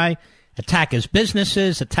this guy, attack his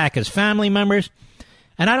businesses, attack his family members.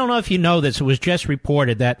 And I don't know if you know this. It was just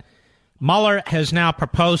reported that Mueller has now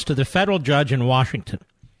proposed to the federal judge in Washington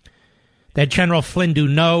that General Flynn do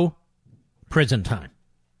no prison time,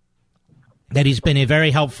 that he's been a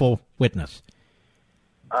very helpful witness.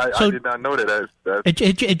 I did not know that.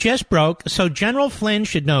 It just broke. So General Flynn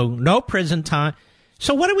should know no prison time.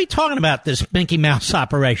 So what are we talking about, this Mickey Mouse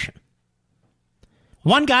operation?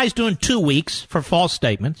 One guy's doing 2 weeks for false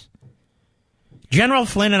statements. General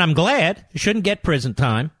Flynn, and I'm glad, shouldn't get prison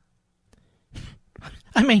time.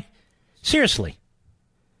 I mean, seriously,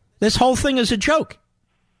 this whole thing is a joke.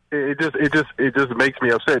 It just makes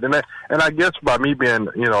me upset, and I guess by me being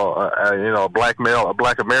a black male, a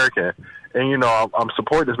black American, and I'm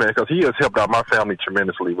supporting this man because he has helped out my family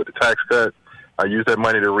tremendously with the tax cut. I use that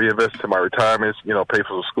money to reinvest into my retirements, pay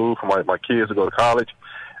for the school for my kids to go to college.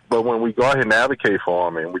 But when we go ahead and advocate for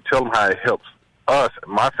him and we tell them how it helps us,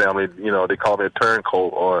 my family, they call me a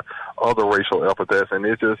turncoat or other racial epithets, and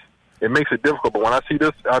it makes it difficult. But when I see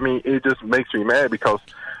this, it just makes me mad, because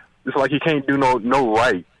it's like he can't do no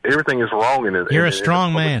right. Everything is wrong in it. You're a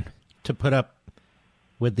strong man to put up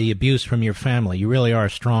with the abuse from your family. You really are a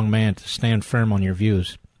strong man to stand firm on your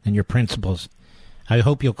views and your principles. I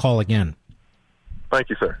hope you'll call again. Thank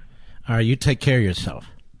you, sir. All right, you take care of yourself.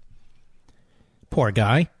 Poor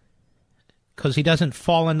guy, because he doesn't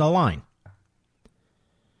fall in the line.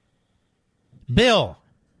 Bill,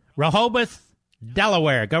 Rehoboth,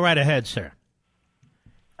 Delaware. Go right ahead, sir.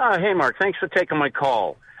 Hey, Mark. Thanks for taking my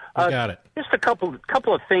call. You got it. Just a couple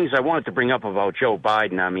of things I wanted to bring up about Joe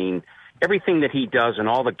Biden. I mean, everything that he does and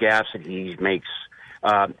all the gaffes that he makes,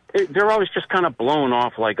 they're always just kind of blown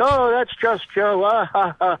off like, oh, that's just Joe.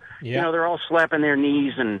 Yeah. They're all slapping their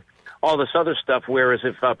knees and all this other stuff, whereas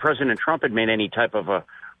if President Trump had made any type of a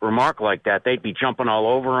remark like that, they'd be jumping all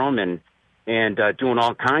over him and doing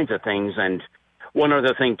all kinds of things. And one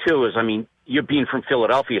other thing, too, is, you're being from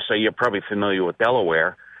Philadelphia, so you're probably familiar with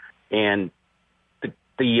Delaware. And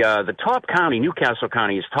the top county, Newcastle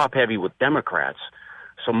County, is top-heavy with Democrats.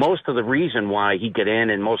 So most of the reason why he get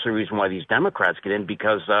in, and most of the reason why these Democrats get in,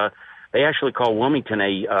 because they actually call Wilmington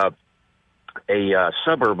a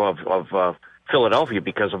suburb of Philadelphia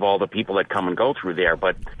because of all the people that come and go through there.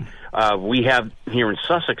 But we have here in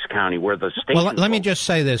Sussex County where the state... Well, let me just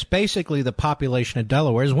say this. Basically, the population of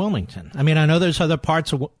Delaware is Wilmington. I know there's other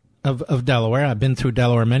parts of Delaware. I've been through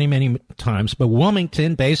Delaware many, many times. But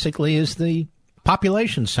Wilmington basically is the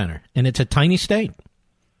population center, and it's a tiny state.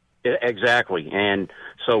 Exactly. And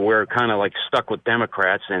so we're kind of like stuck with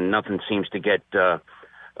Democrats, and nothing seems to get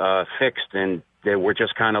fixed, and we're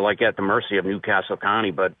just kind of like at the mercy of Newcastle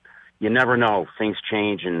County. But you never know. Things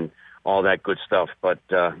change and all that good stuff. But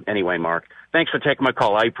anyway, Mark, thanks for taking my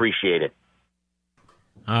call. I appreciate it.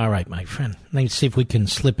 All right, my friend. Let's see if we can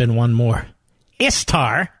slip in one more.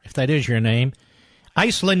 Istar, if that is your name.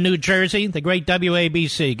 Iceland, New Jersey, the great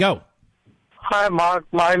WABC. Go. Hi, Mark.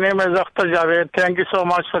 My name is Akhtar Javed. Thank you so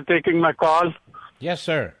much for taking my call. Yes,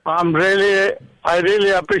 sir. I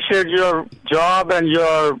really appreciate your job, and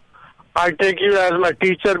I take you as my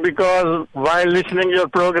teacher, because while listening to your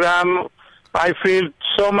program, I feel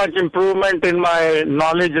so much improvement in my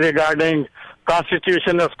knowledge regarding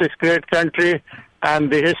Constitution of this great country and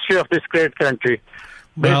the history of this great country.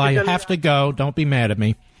 Well, I have to go. Don't be mad at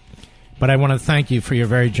me. But I want to thank you for your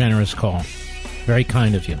very generous call. Very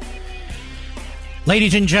kind of you.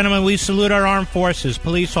 Ladies and gentlemen, we salute our armed forces,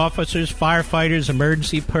 police officers, firefighters,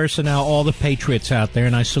 emergency personnel, all the patriots out there,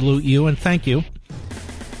 and I salute you and thank you.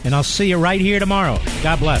 And I'll see you right here tomorrow.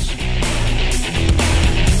 God bless.